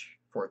Trashalanche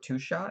for a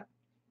 2-shot,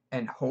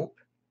 and hope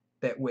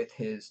that with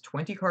his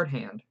 20-card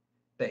hand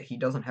that he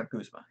doesn't have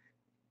Guzma.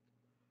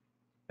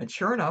 And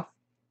sure enough,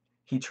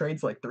 he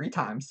trades like 3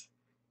 times.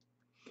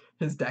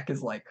 His deck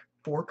is like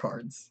 4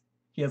 cards.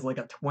 he has like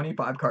a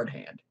 25 card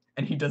hand,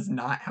 and he does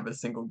not have a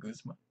single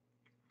Guzma.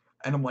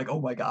 And I'm like, oh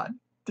my god,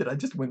 did I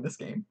just win this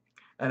game?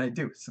 And I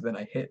do. So then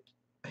I hit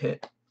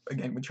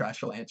again with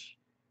Trash Avalanche.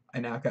 I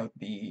knock out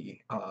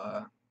the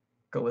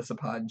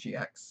Golisopod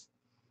GX,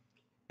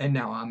 and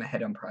now I'm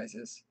ahead on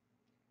prizes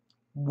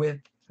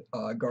with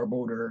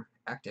Garbodor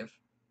active.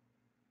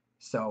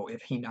 So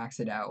if he knocks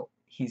it out,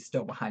 he's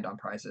still behind on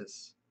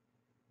prizes.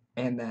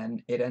 And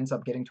then it ends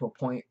up getting to a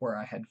point where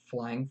I had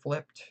flying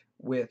flipped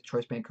with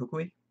Choice Band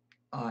Kukui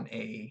on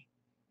a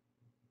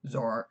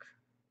Zoroark,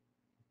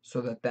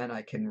 so that then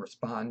I can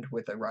respond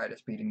with a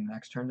Riotous Beating the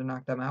next turn to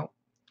knock them out.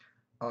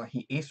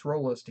 He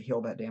Acerolas to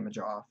heal that damage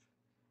off,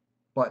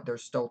 but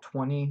there's still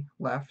 20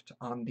 left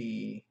on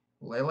the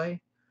Lele.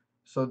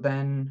 So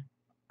then,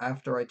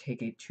 after I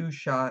take a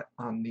 2-shot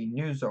on the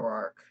new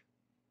Zoroark,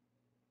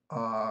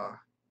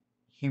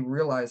 he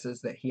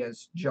realizes that he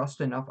has just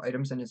enough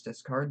items in his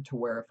discard to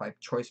where if I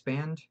Choice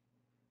Band,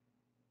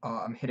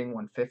 I'm hitting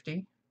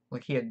 150.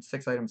 Like, he had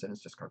 6 items in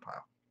his discard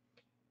pile.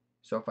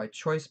 So if I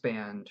Choice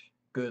Band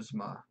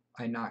Guzma,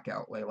 I knock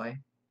out Lele.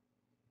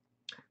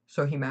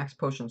 So he max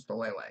potions the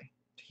Lele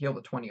to heal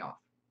the 20 off,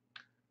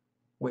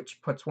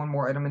 which puts 1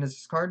 more item in his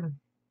discard,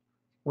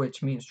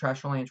 which means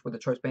Trash Avalanche with a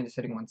Choice Band is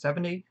hitting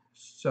 170.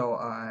 So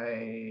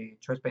I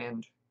Choice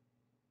Band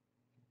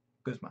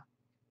Guzma,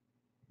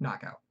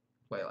 knockout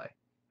Lele,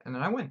 and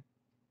then I win.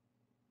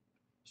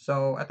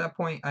 So at that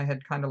point, I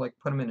had kind of like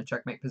put him in a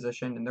checkmate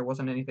position, and there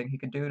wasn't anything he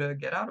could do to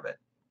get out of it.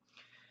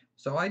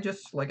 So I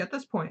just, like, at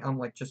this point, I'm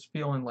like just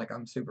feeling like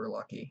I'm super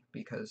lucky,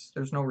 because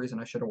there's no reason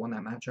I should have won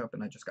that matchup,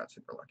 and I just got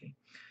super lucky.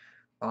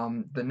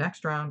 The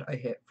next round, I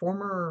hit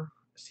former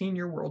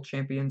senior world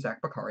champion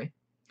Zach Bakari.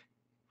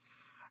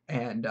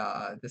 And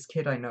this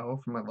kid I know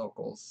from my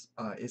locals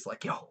is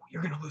like, yo,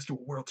 you're going to lose to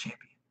a world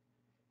champion.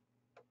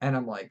 And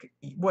I'm like,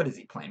 what is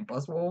he playing,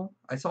 Buzzwole?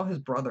 I saw his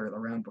brother the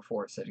round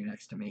before sitting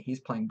next to me.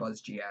 He's playing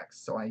Buzz GX,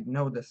 so I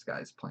know this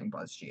guy's playing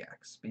Buzz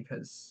GX,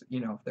 because,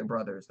 you know, if they're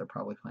brothers, they're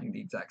probably playing the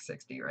exact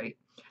 60, right?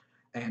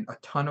 And a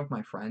ton of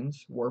my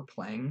friends were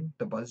playing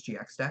the Buzz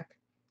GX deck.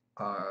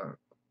 A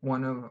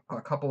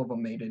couple of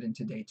them made it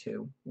into day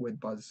 2 with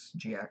Buzz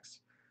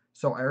GX.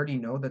 So I already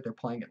know that they're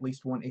playing at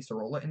least one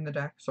Acerola in the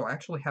deck. So I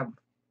actually have,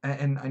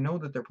 and I know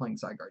that they're playing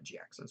Zygarde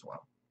GX as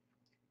well.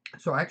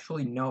 So I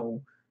actually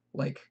know,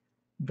 like,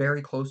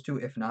 very close to,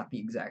 if not the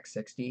exact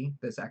 60,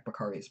 that Zach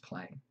Bakari is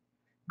playing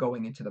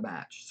going into the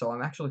match. So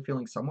I'm actually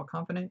feeling somewhat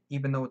confident,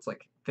 even though it's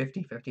like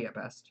 50-50 at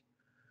best,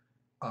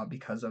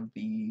 because of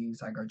the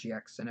Zygarde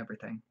GX and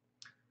everything.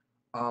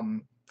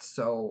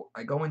 So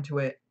I go into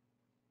it.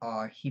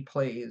 He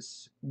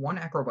plays 1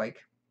 Acrobike,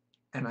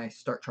 and I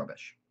start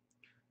Trubbish.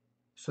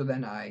 So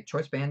then I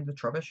Choice Band the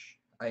Trubbish,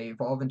 I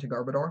evolve into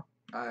Garbodor,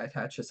 I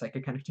attach a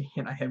Psychic Energy,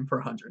 and I hit him for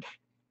 100.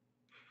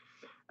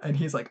 And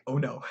he's like, oh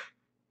no.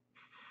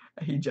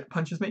 He jet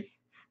punches me,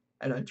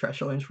 and I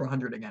Trash Avalanche for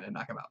 100 again and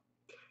knock him out.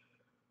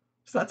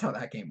 So that's how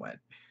that game went.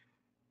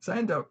 So I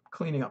ended up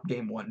cleaning up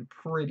game 1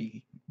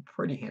 pretty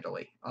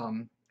handily.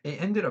 It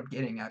ended up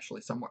getting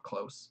actually somewhat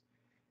close.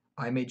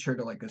 I made sure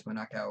to, like, Guzma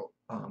knock out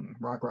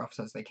Rockruffs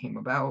as they came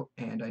about,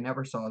 and I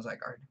never saw a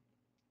Zygarde.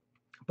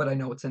 But I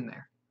know it's in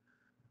there.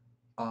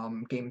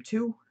 Game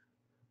 2,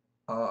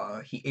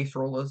 he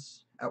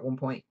Acerolas at one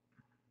point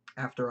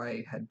after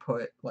I had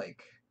put,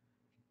 like,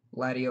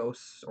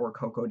 Latios or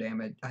Koko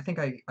damage. I think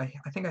I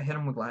hit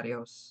him with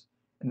Latios,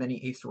 and then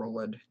he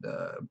Acerola'd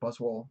the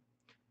Buzzwole,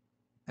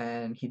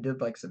 and he did,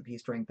 like, some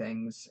P-string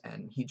things,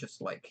 and he just,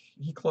 like,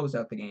 he closed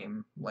out the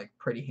game, like,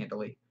 pretty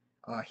handily.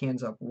 He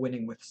ends up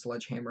winning with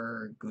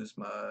Sledgehammer,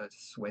 Guzma,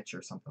 Switch,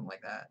 or something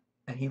like that.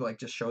 And he, like,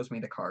 just shows me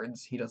the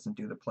cards. He doesn't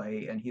do the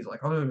play, and he's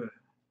like, oh. And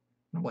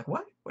I'm like,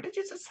 what? What did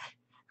you just say?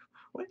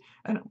 What?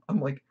 And I'm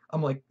like,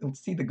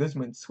 see the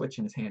Guzma Switch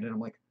in his hand, and I'm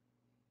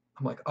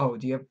like, oh,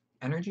 do you have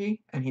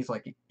energy? And he's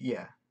like,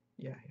 yeah.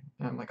 And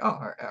I'm like, oh,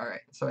 all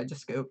right. So I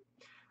just scoop.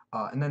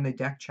 And then they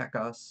deck check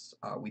us.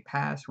 We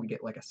pass. We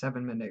get like a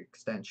 7-minute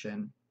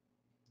extension.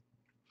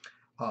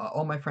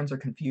 All my friends are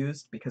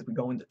confused because we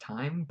go into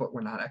time, but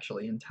we're not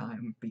actually in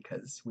time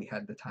because we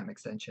had the time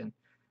extension.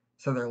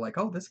 So they're like,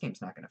 oh, this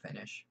game's not going to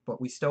finish.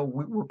 But we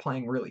were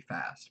playing really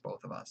fast,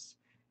 both of us.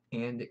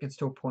 And it gets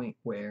to a point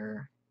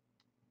where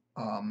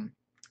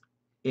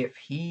if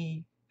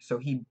he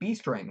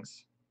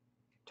B-strings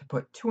to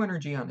put 2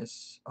 energy on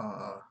his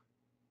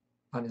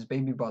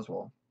baby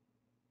Buzzwole.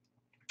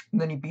 And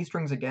then he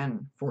B-strings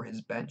again for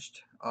his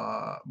benched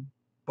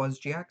Buzz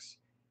GX,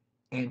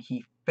 and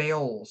he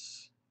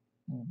fails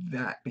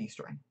that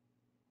B-string.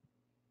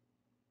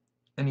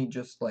 And he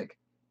just, like,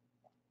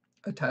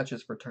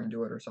 attaches for turn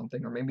to it or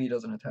something, or maybe he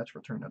doesn't attach for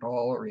turn at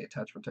all, or he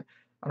attached for turn.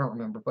 I don't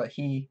remember, but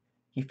he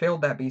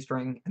failed that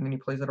B-string, and then he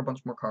plays out a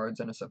bunch more cards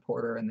and a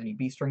supporter, and then he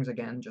B-strings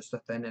again just to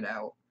thin it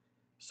out.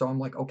 So I'm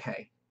like,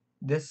 okay,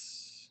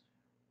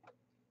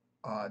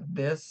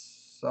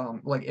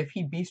 like, if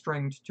he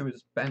B-stringed to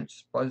his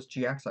bench Buzz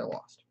GX, I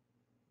lost.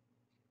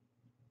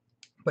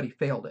 But he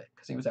failed it,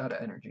 because he was out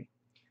of energy.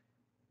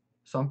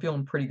 So I'm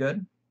feeling pretty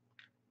good.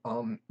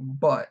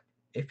 But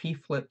if he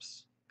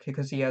flips,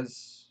 because he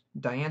has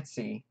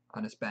Diancie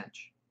on his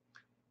bench.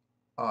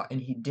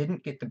 And he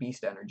didn't get the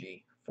Beast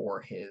Energy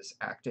for his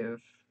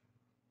active,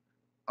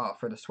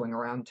 for the swing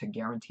around to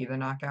guarantee the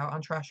knockout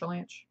on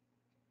Trashalanche.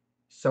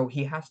 So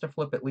he has to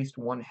flip at least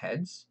one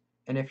heads,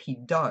 and if he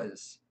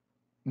does,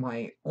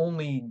 my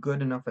only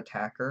good enough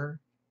attacker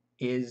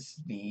is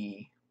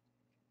the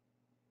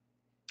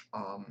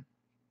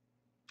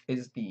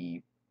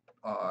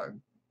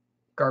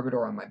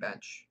Garbodor on my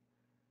bench.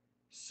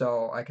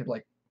 So I could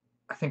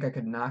I think I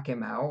could knock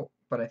him out,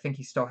 but I think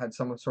he still had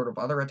some sort of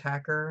other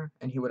attacker,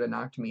 and he would have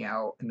knocked me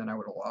out, and then I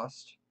would have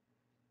lost.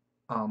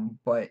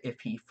 But if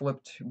he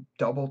flipped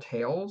double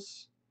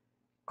tails,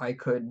 I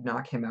could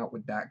knock him out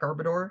with that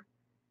Garbodor,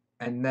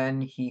 and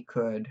then he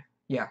could,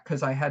 yeah,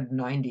 because I had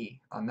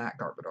 90 on that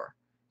Garbodor,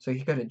 so he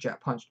could have jet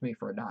punched me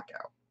for a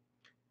knockout.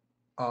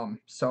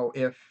 So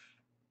if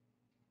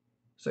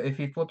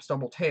he flips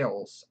double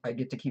tails, I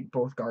get to keep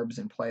both Garbs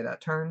in play that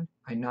turn.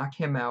 I knock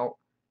him out,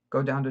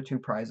 go down to 2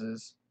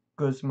 prizes,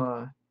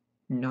 Guzma,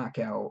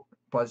 knockout,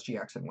 Buzz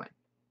GX, and win.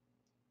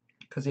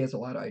 Because he has a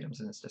lot of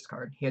items in his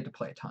discard. He had to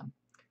play a ton.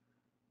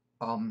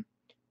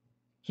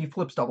 He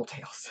flips double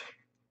tails.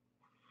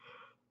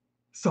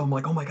 So I'm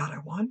like, oh my god, I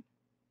won?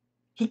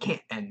 He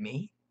can't end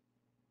me.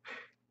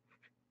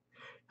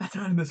 That's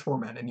not in this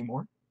format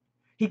anymore.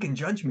 He can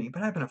judge me,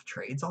 but I have enough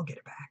trades. I'll get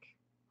it back.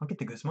 I'll get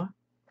the Guzma.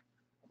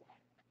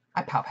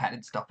 I Pal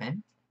Padded stuff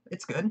in.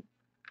 It's good.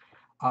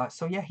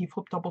 So yeah, he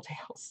flipped double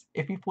tails.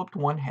 If he flipped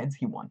one heads,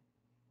 he won.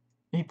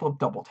 He flipped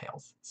double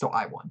tails, so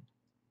I won.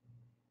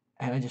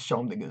 And I just show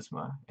him the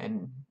Guzma,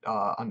 and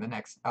on the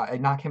next, I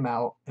knock him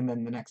out, and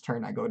then the next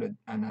turn I go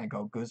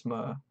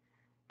Guzma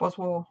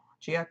Buzzwole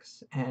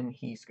GX, and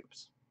he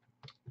scoops.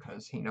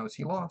 Because he knows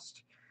he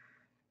lost.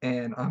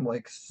 And I'm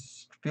like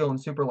feeling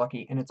super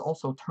lucky, and it's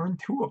also turn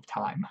 2 of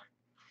time.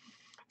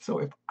 So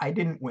if I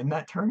didn't win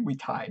that turn, we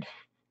tied.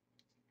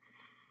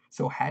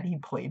 So had he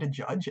played a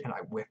judge and I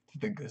whipped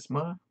the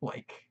Guzma,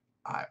 like,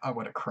 I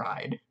would have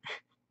cried.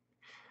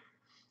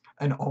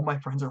 And all my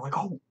friends are like,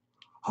 oh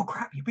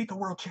crap, you beat the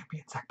world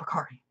champion, Zach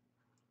Bakari.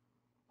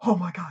 Oh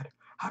my god,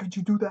 how did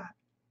you do that?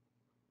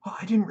 Oh,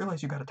 I didn't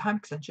realize you got a time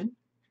extension.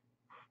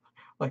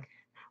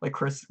 Like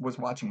Chris was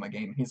watching my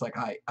game, he's like,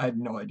 I had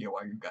no idea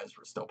why you guys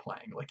were still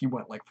playing. Like, you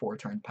went like 4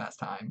 turns past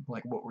time.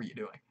 Like, what were you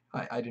doing?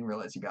 I didn't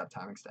realize you got a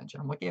time extension.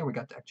 I'm like, yeah, we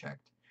got deck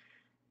checked.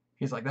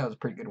 He's like, that was a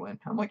pretty good win.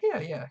 I'm like,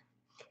 yeah.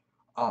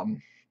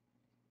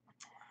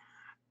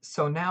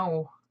 So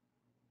now,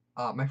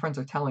 my friends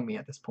are telling me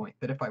at this point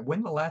that if I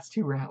win the last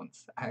 2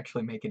 rounds, I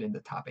actually make it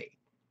into top 8.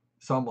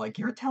 So I'm like,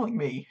 you're telling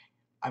me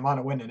I'm on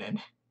a win-in,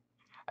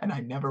 and I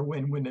never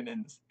win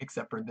win-ins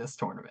except for this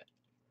tournament.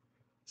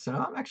 So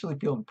now I'm actually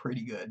feeling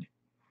pretty good.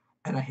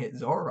 And I hit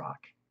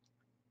Zoroark,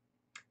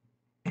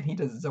 and he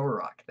does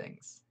Zoroark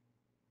things.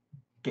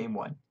 Game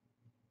 1,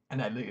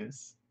 and I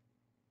lose.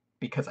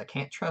 Because I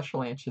can't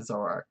Trashalanche his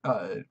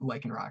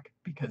Lycanroc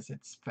because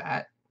it's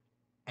fat,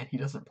 and he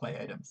doesn't play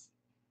items.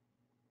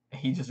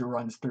 He just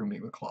runs through me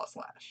with Claw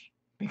Slash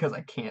because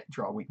I can't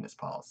draw weakness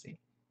policy.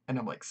 And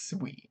I'm like,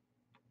 sweet.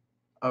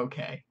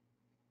 Okay.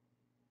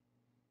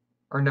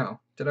 Or no.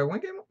 Did I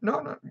win game?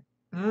 No.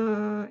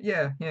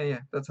 Yeah.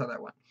 That's how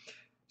that went.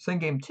 So in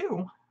game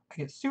 2, I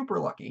get super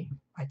lucky.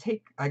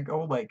 I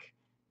go like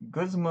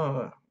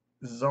Guzma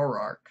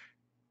Zoroark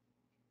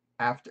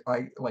after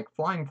I like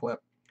flying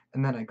flip,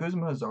 and then I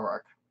Guzma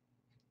Zoroark,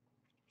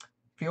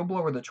 Field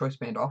Blower the Choice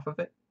Band off of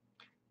it,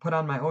 put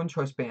on my own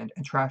Choice Band,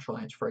 and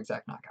Trashalanche for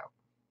exact knockout.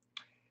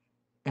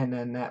 And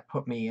then that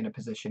put me in a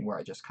position where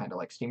I just kind of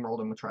like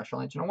steamrolled him with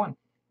Trashalanche and I won.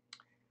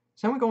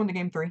 So then we go into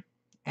game 3,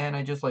 and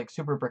I just like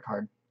super brick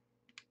hard.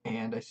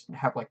 And I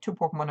have like 2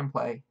 Pokemon in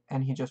play,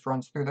 and he just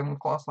runs through them with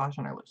Claw Slash,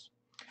 and I lose.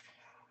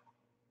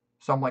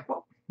 So I'm like,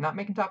 well, not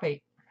making top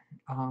 8.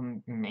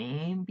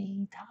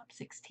 Maybe top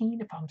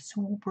 16 if I'm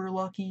super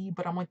lucky.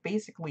 But I'm like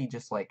basically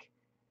just like,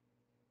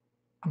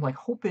 I'm like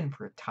hoping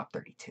for top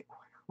 32.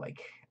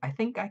 Like, I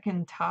think I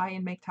can tie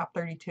and make top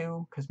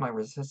 32 because my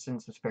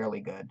resistance is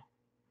fairly good.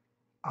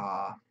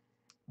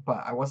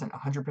 But I wasn't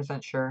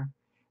 100% sure.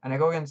 And I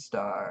go against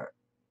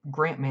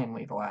Grant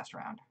Manley the last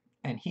round.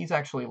 And he's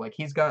actually, like,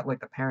 he's got,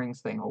 like, the pairings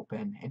thing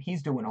open, and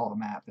he's doing all the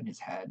math in his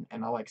head.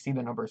 And I, like, see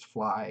the numbers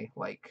fly,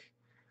 like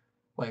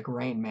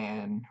Rain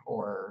Man,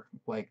 or,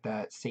 like,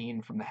 that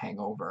scene from The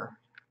Hangover.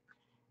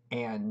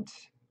 And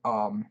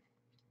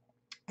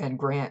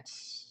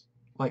Grant's,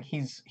 like,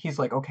 he's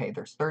like, okay,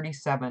 there's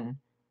 37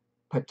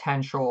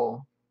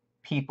 potential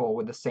people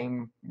with the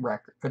same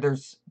record.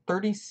 There's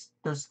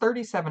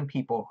 37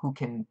 people who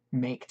can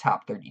make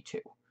top 32.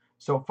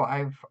 So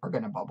 5 are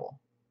going to bubble.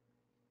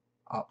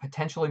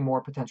 Potentially more,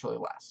 potentially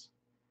less.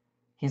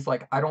 He's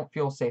like, I don't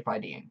feel safe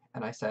IDing.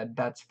 And I said,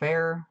 that's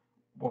fair.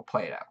 We'll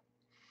play it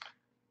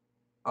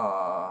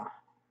out.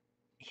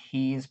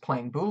 He's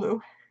playing Bulu.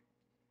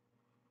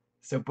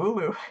 So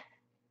Bulu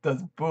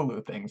does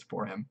Bulu things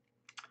for him.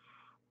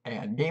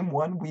 And game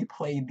 1, we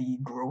play the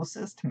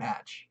grossest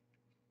match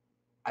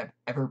I've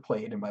ever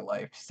played in my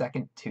life.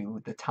 Second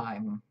to the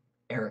time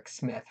Eric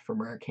Smith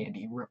from Rare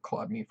Candy Rip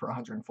Clawed me for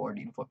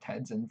 114 flipped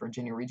heads in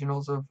Virginia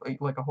Regionals of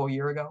like a whole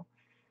year ago.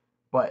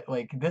 But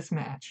like this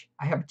match,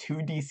 I have 2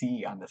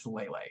 DC on this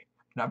Lele,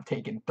 and I've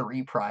taken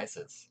 3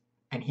 prizes,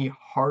 and he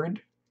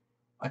hard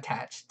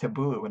attached to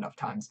Bulu enough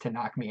times to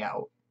knock me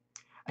out,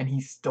 and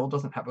he still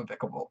doesn't have a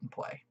Vikavolt in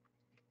play.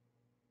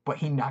 But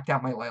he knocked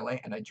out my Lele,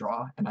 and I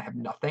draw, and I have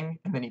nothing,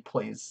 and then he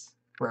plays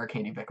Rare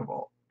Candy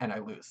Vikavolt, and I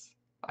lose.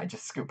 I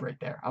just scoop right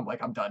there. I'm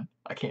like, I'm done.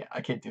 I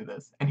can't do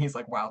this. And he's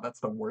like, wow, that's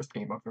the worst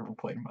game I've ever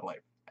played in my life.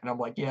 And I'm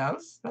like, yeah,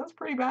 that was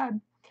pretty bad.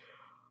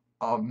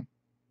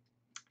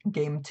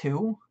 Game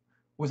 2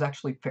 was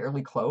actually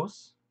fairly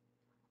close,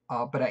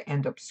 but I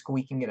end up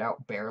squeaking it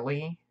out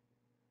barely.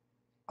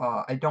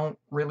 I don't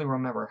really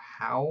remember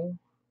how,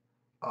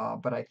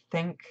 but I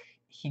think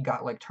he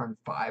got like turn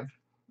 5.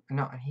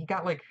 No, he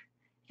got like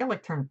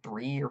turn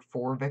 3 or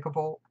 4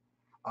 Vikavolt,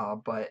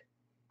 but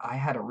I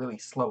had a really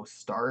slow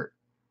start,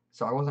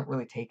 so I wasn't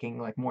really taking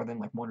like more than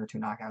like 1 or 2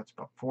 knockouts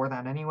before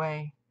that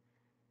anyway.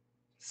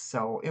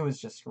 So it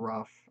was just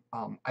rough.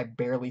 I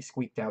barely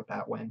squeaked out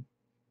that win,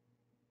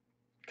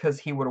 because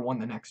he would have won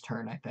the next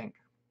turn, I think.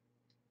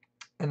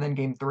 And then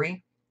game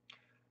 3,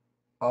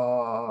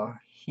 I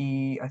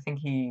think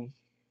he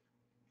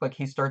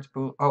starts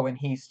and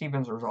he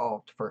Stevens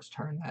resolved first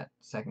turn that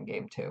second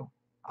game too.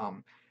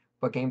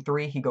 But game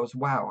 3, he goes,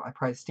 wow, I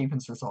prized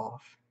Stevens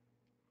resolve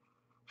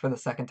for the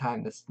second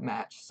time this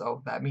match,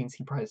 so that means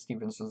he prized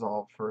Stevens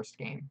resolve first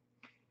game.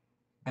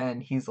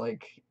 And he's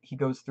like, he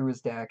goes through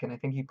his deck, and I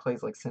think he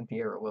plays like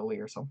Cynthia or Lillie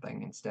or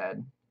something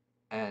instead.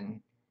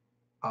 And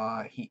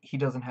he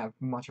doesn't have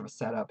much of a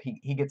setup.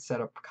 He gets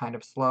set up kind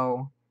of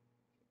slow,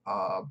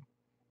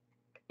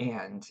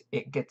 and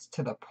it gets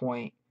to the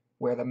point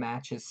where the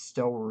match is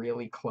still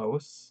really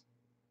close.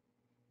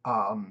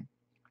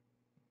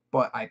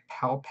 But I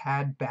Pal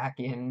Pad back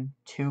in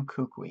 2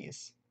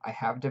 Kukuis. I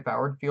have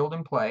Devoured Field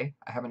in play.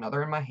 I have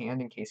another in my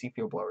hand in case he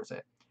Field Blowers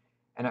it.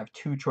 And I have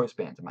 2 Choice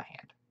Bands in my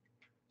hand.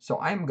 So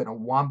I am going to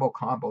Wombo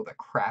Combo the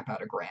crap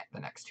out of Grant the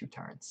next 2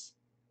 turns.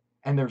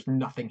 And there's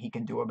nothing he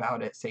can do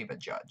about it save a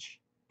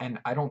Judge. And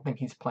I don't think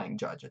he's playing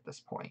Judge at this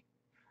point.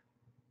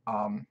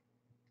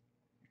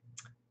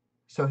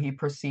 So he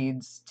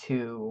proceeds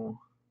to...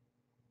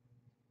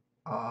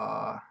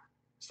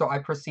 so I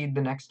proceed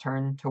the next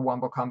turn to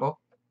Wombo Combo.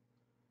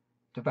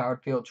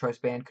 Devoured Field, Choice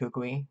Band,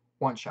 Kukui,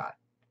 1 shot.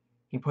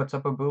 He puts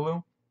up a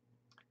Bulu.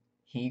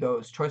 He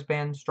goes Choice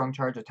Band, Strong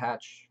Charge,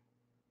 Attach,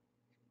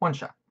 1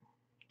 shot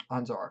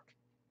on Zoroark.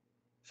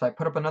 So I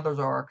put up another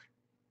Zoroark.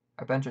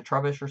 I bench a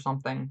Trubbish or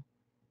something.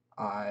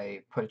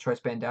 I put a Choice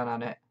Band down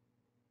on it,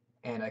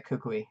 and I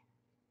Kukui.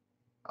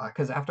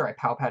 Because after I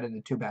Pal Padded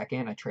the 2 back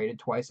in, I traded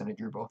twice and I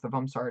drew both of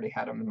them, so I already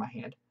had them in my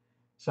hand.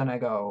 So then I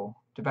go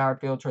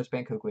Devoured Field, Choice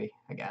Band, Kukui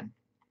again.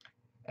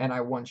 And I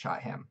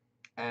 1-shot him.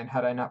 And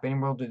had I not been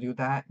able to do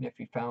that, and if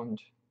he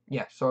found...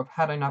 Yeah, so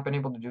had I not been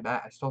able to do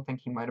that, I still think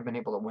he might have been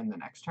able to win the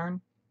next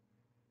turn.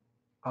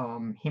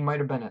 He might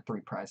have been at 3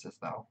 prizes,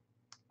 though.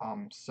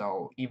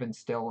 So even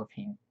still, if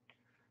he...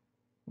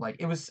 Like,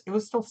 it was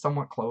still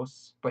somewhat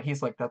close, but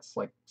he's like, that's,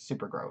 like,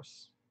 super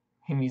gross.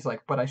 And he's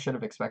like, but I should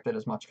have expected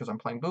as much because I'm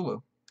playing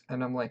Bulu.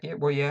 And I'm like, yeah,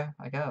 well, yeah,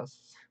 I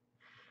guess.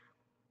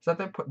 So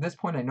at this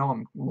point, I know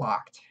I'm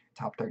locked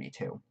top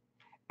 32.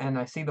 And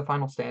I see the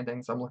final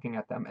standings, I'm looking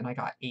at them, and I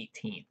got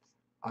 18th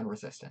on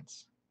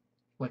Resistance.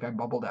 Like, I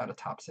bubbled out of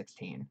top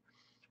 16.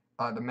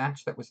 The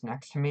match that was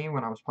next to me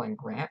when I was playing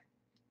Grant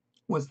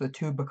was the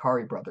 2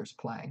 Bakari brothers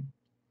playing.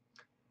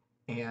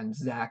 And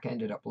Zach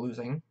ended up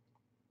losing.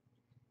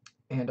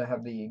 And I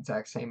have the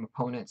exact same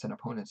opponents and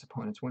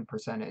opponents' win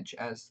percentage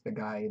as the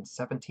guy in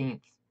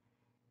 17th.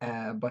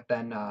 But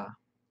then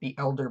the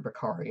elder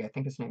Bakari, I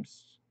think his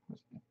name's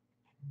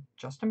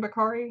Justin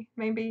Bakari,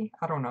 maybe?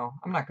 I don't know.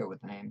 I'm not good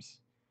with names.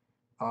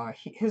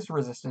 His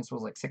resistance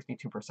was like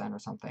 62% or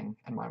something,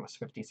 and mine was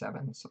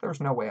 57, so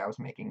there's no way I was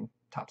making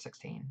top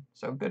 16.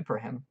 So good for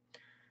him.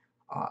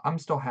 I'm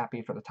still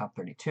happy for the top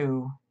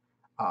 32.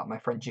 My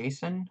friend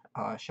Jason,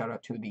 shout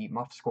out to the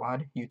Muff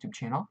Squad YouTube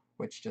channel,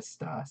 which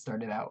just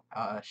started out.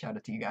 Shout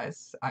out to you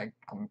guys. I'm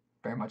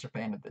very much a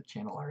fan of the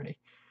channel already.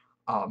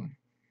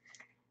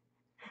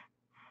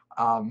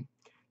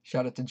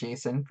 Shout out to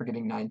Jason for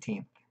getting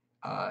 19th.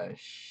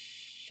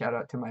 Shout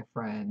out to my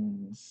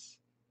friends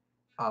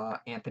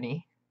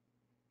Anthony.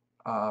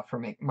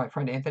 My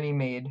friend Anthony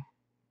made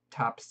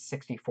top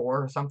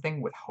 64 or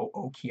something with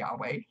Ho-Oh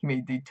Kiawe. He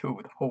made D2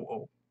 with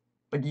Ho-Oh.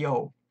 Like,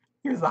 yo,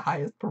 here's the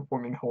highest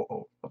performing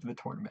Ho-Oh of the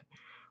tournament.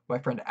 My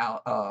friend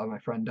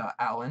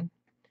Alan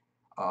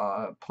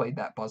played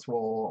that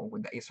Buzzwole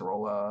with the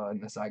Acerola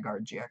and the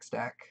Zygarde GX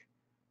deck.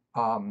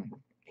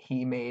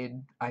 He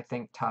made, I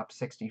think, top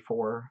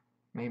 64,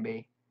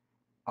 maybe.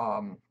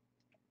 I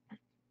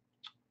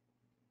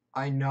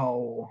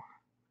know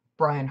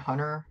Brian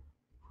Hunter.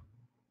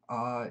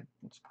 My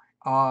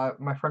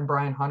friend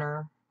Brian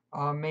Hunter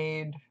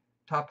made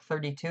top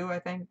 32, I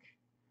think.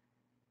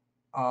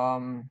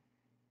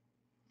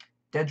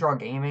 Dead Draw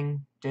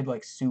Gaming did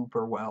like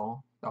super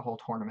well the whole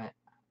tournament.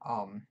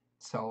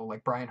 So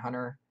like Brian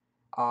Hunter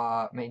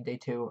made day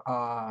 2,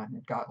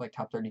 got like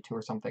top 32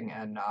 or something,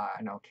 and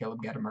I know Caleb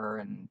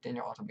Gedimer and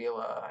Daniel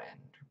Altavilla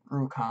and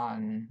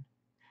Rukon,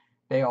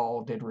 they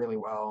all did really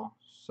well.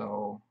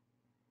 So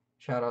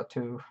shout out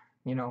to,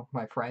 you know,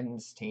 my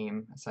friend's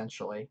team,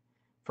 essentially,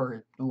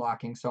 for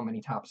locking so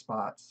many top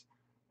spots.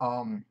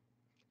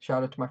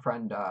 Shout out to my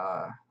friend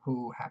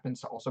who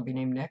happens to also be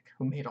named Nick,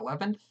 who made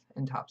 11th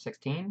in top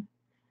 16.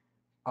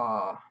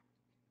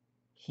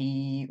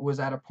 He was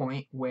at a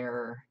point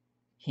where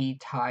he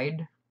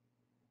tied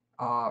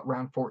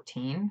round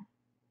 14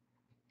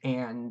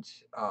 and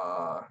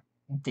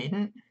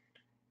didn't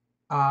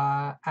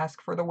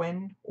ask for the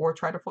win or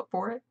try to flip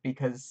for it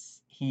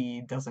because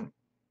he doesn't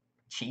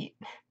cheat.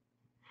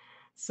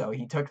 So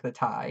he took the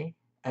tie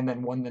and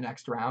then won the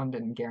next round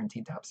and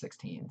guaranteed top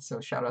 16.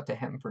 So shout out to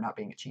him for not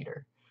being a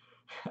cheater.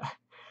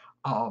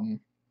 And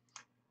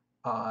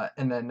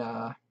then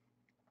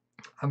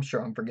I'm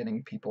sure I'm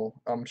forgetting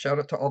people. Shout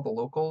out to all the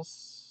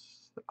locals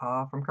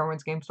from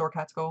Kerwin's Game Store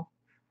Catskill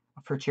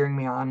for cheering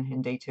me on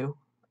in day 2.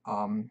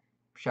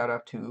 Shout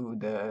out to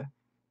the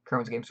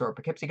Kerwin's Game Store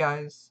Poughkeepsie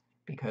guys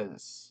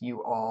because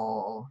you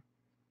all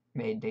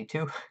made day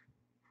 2.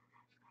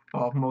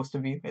 Well, most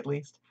of you at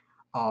least.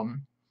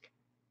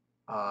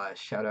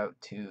 Shout out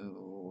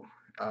to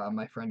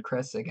my friend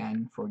Chris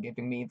again for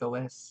giving me the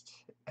list,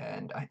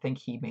 and I think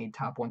he made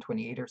top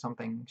 128 or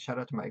something. Shout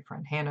out to my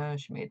friend Hannah,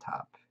 she made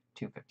top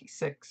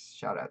 256.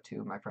 Shout out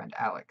to my friend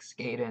Alex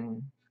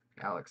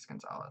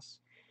Gonzalez.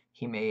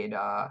 He made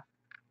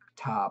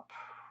top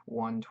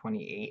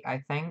 128, I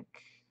think.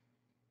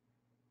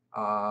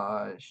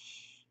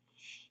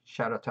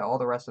 Shout out to all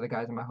the rest of the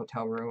guys in my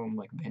hotel room,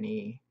 like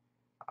Vinny.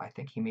 I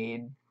think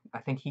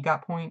he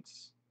got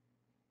points.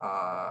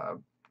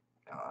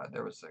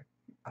 There was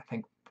I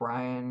think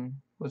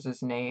Brian was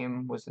his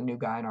name, was the new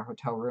guy in our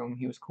hotel room.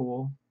 He was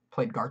cool.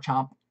 Played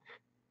Garchomp.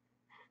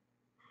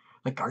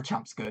 Like,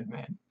 Garchomp's good,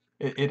 man.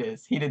 It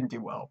is. He didn't do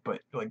well,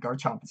 but, like,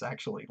 Garchomp is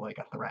actually, like,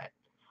 a threat.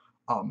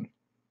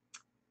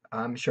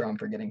 I'm sure I'm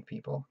forgetting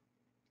people.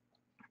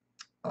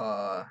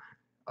 Shout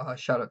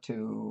out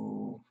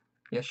to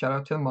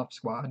the Muff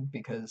Squad,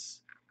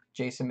 because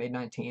Jason made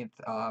 19th.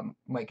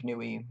 Mike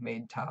Newey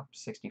made top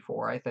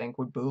 64, I think,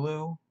 with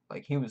Bulu.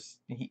 Like,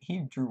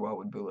 he drew well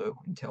with Bulu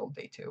until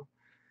day 2.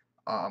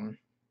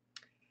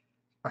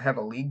 I have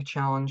a league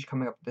challenge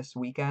coming up this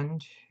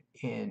weekend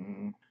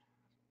in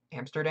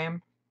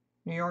Amsterdam,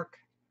 New York.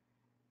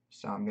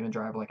 So I'm going to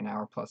drive like an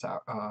hour plus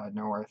out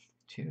north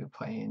to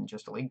play in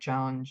just a league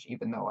challenge,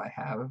 even though I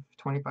have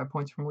 25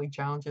 points from league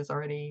challenges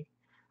already.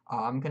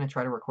 I'm going to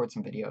try to record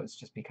some videos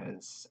just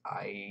because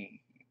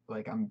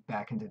I'm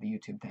back into the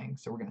YouTube thing,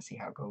 so we're going to see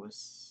how it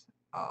goes.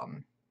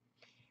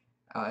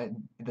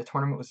 The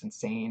tournament was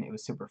insane. It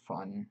was super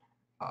fun.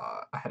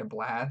 I had a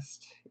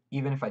blast.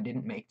 Even if I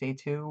didn't make day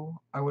 2,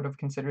 I would have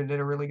considered it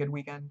a really good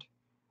weekend.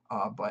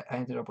 But I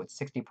ended up with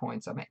 60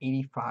 points. I'm at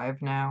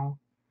 85 now.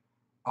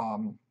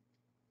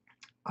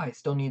 I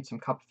still need some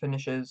cup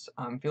finishes.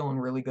 I'm feeling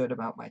really good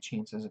about my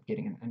chances of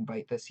getting an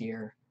invite this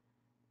year.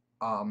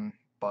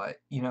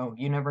 But, you know,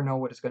 you never know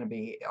what it's going to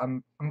be.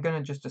 I'm going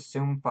to just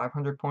assume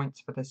 500 points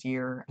for this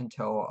year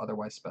until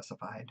otherwise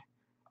specified.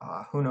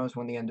 Who knows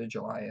when the end of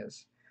July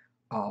is.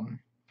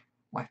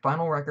 My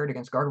final record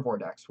against Gardevoir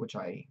decks, which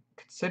I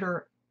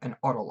consider an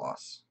auto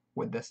loss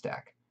with this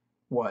deck,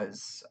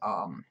 was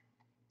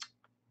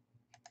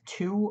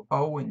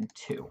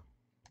 2-0-2.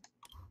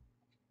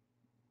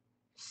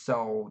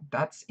 So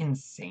that's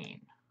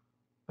insane.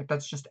 Like,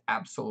 that's just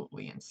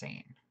absolutely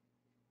insane.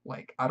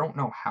 Like, I don't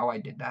know how I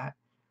did that.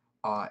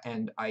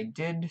 And I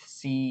did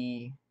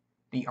see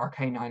the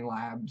Arcanine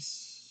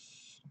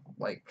Labs,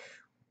 like,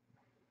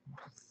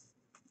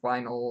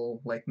 final,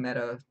 like,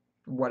 meta,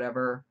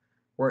 whatever,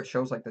 where it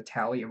shows, like, the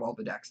tally of all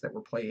the decks that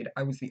were played.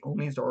 I was the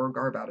only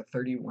Zoroark out of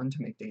 31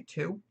 to make day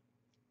 2.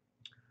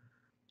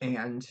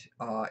 And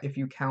if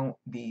you count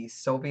the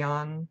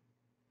Sylveon,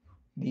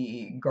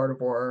 the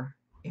Gardevoir,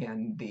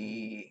 and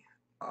the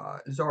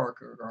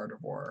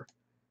Zoroark-Gardevoir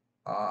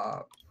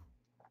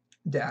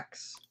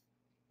decks,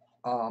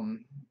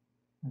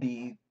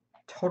 the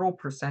total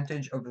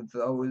percentage of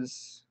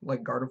those,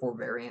 like, Gardevoir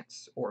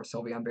variants or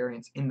Sylveon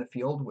variants in the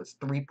field was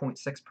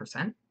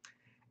 3.6%,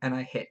 and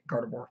I hit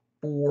Gardevoir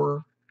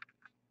 4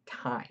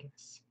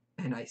 times,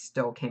 and I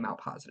still came out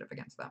positive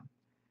against them.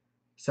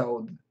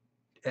 So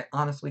it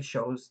honestly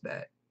shows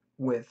that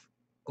with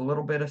a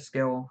little bit of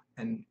skill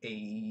and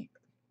a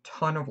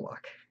ton of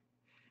luck,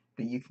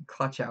 that you can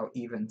clutch out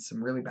even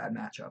some really bad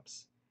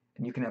matchups,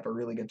 and you can have a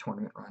really good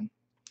tournament run.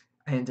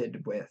 I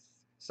ended with,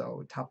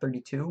 top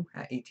 32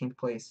 at 18th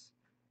place,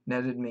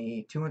 netted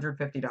me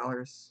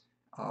 $250,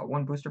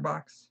 one booster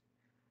box.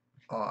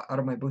 Out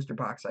of my booster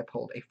box, I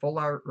pulled a full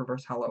art,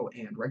 reverse hollow,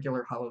 and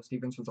regular hollow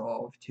Steven's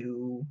Resolve,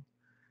 2,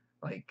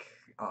 like,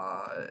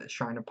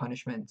 Shrine of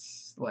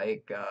Punishments,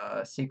 like,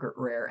 Secret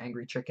Rare,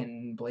 Angry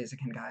Chicken,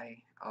 Blaziken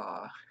guy,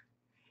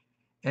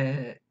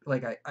 and,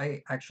 like,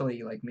 I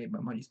actually, like, made my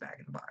money's back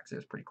in the box. It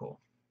was pretty cool.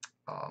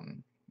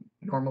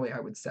 Normally I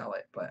would sell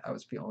it, but I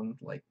was feeling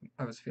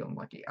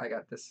lucky. I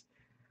got this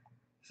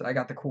So I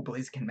got the cool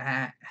Blaziken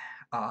mat.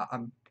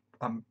 I'm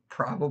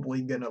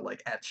probably gonna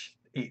like etch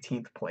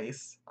 18th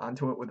place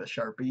onto it with a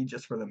Sharpie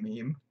just for the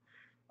meme.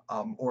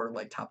 Or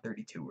like top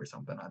 32 or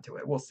something onto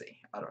it. We'll see.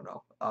 I don't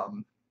know.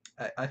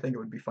 I think it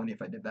would be funny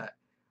if I did that.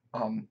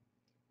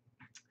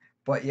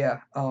 But yeah,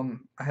 I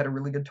had a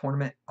really good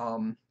tournament.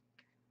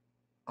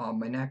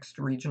 My next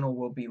regional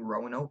will be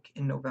Roanoke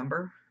in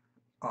November.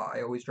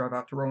 I always drive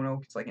out to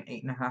Roanoke. It's like an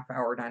 8.5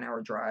 hour, 9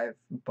 hour drive,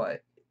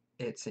 but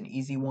it's an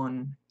easy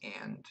one,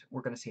 and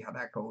we're gonna see how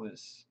that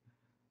goes.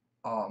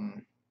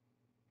 At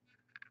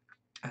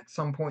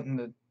some point in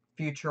the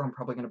future, I'm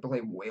probably gonna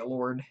play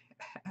Wailord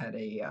at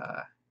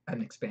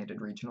an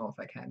expanded regional if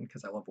I can,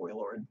 because I love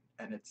Wailord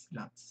and it's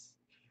nuts.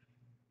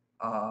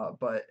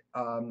 But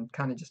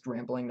kind of just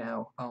rambling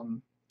now.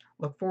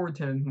 Look forward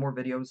to more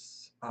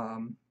videos.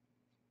 I'm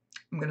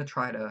gonna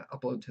try to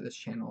upload to this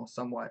channel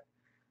somewhat.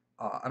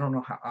 I don't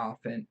know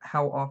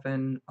how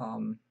often.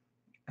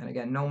 And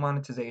again, no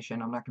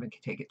monetization. I'm not gonna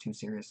take it too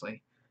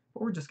seriously,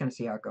 but we're just gonna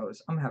see how it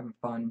goes. I'm having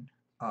fun.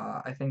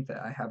 I think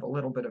that I have a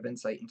little bit of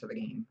insight into the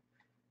game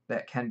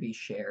that can be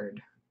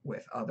shared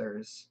with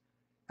others.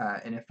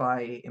 And if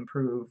I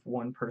improve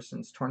one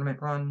person's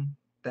tournament run,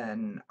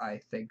 then I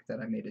think that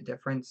I made a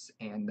difference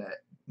and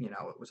that,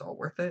 it was all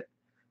worth it.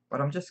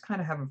 But I'm just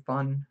kind of having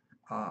fun,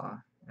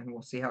 and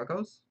we'll see how it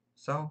goes.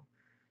 So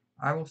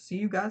I will see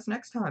you guys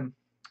next time.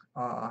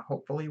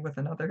 Hopefully with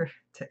another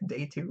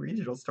Day 2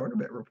 Regionals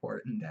tournament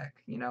report and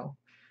deck,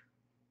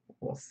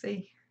 We'll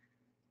see.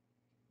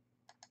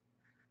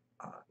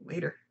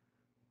 Later.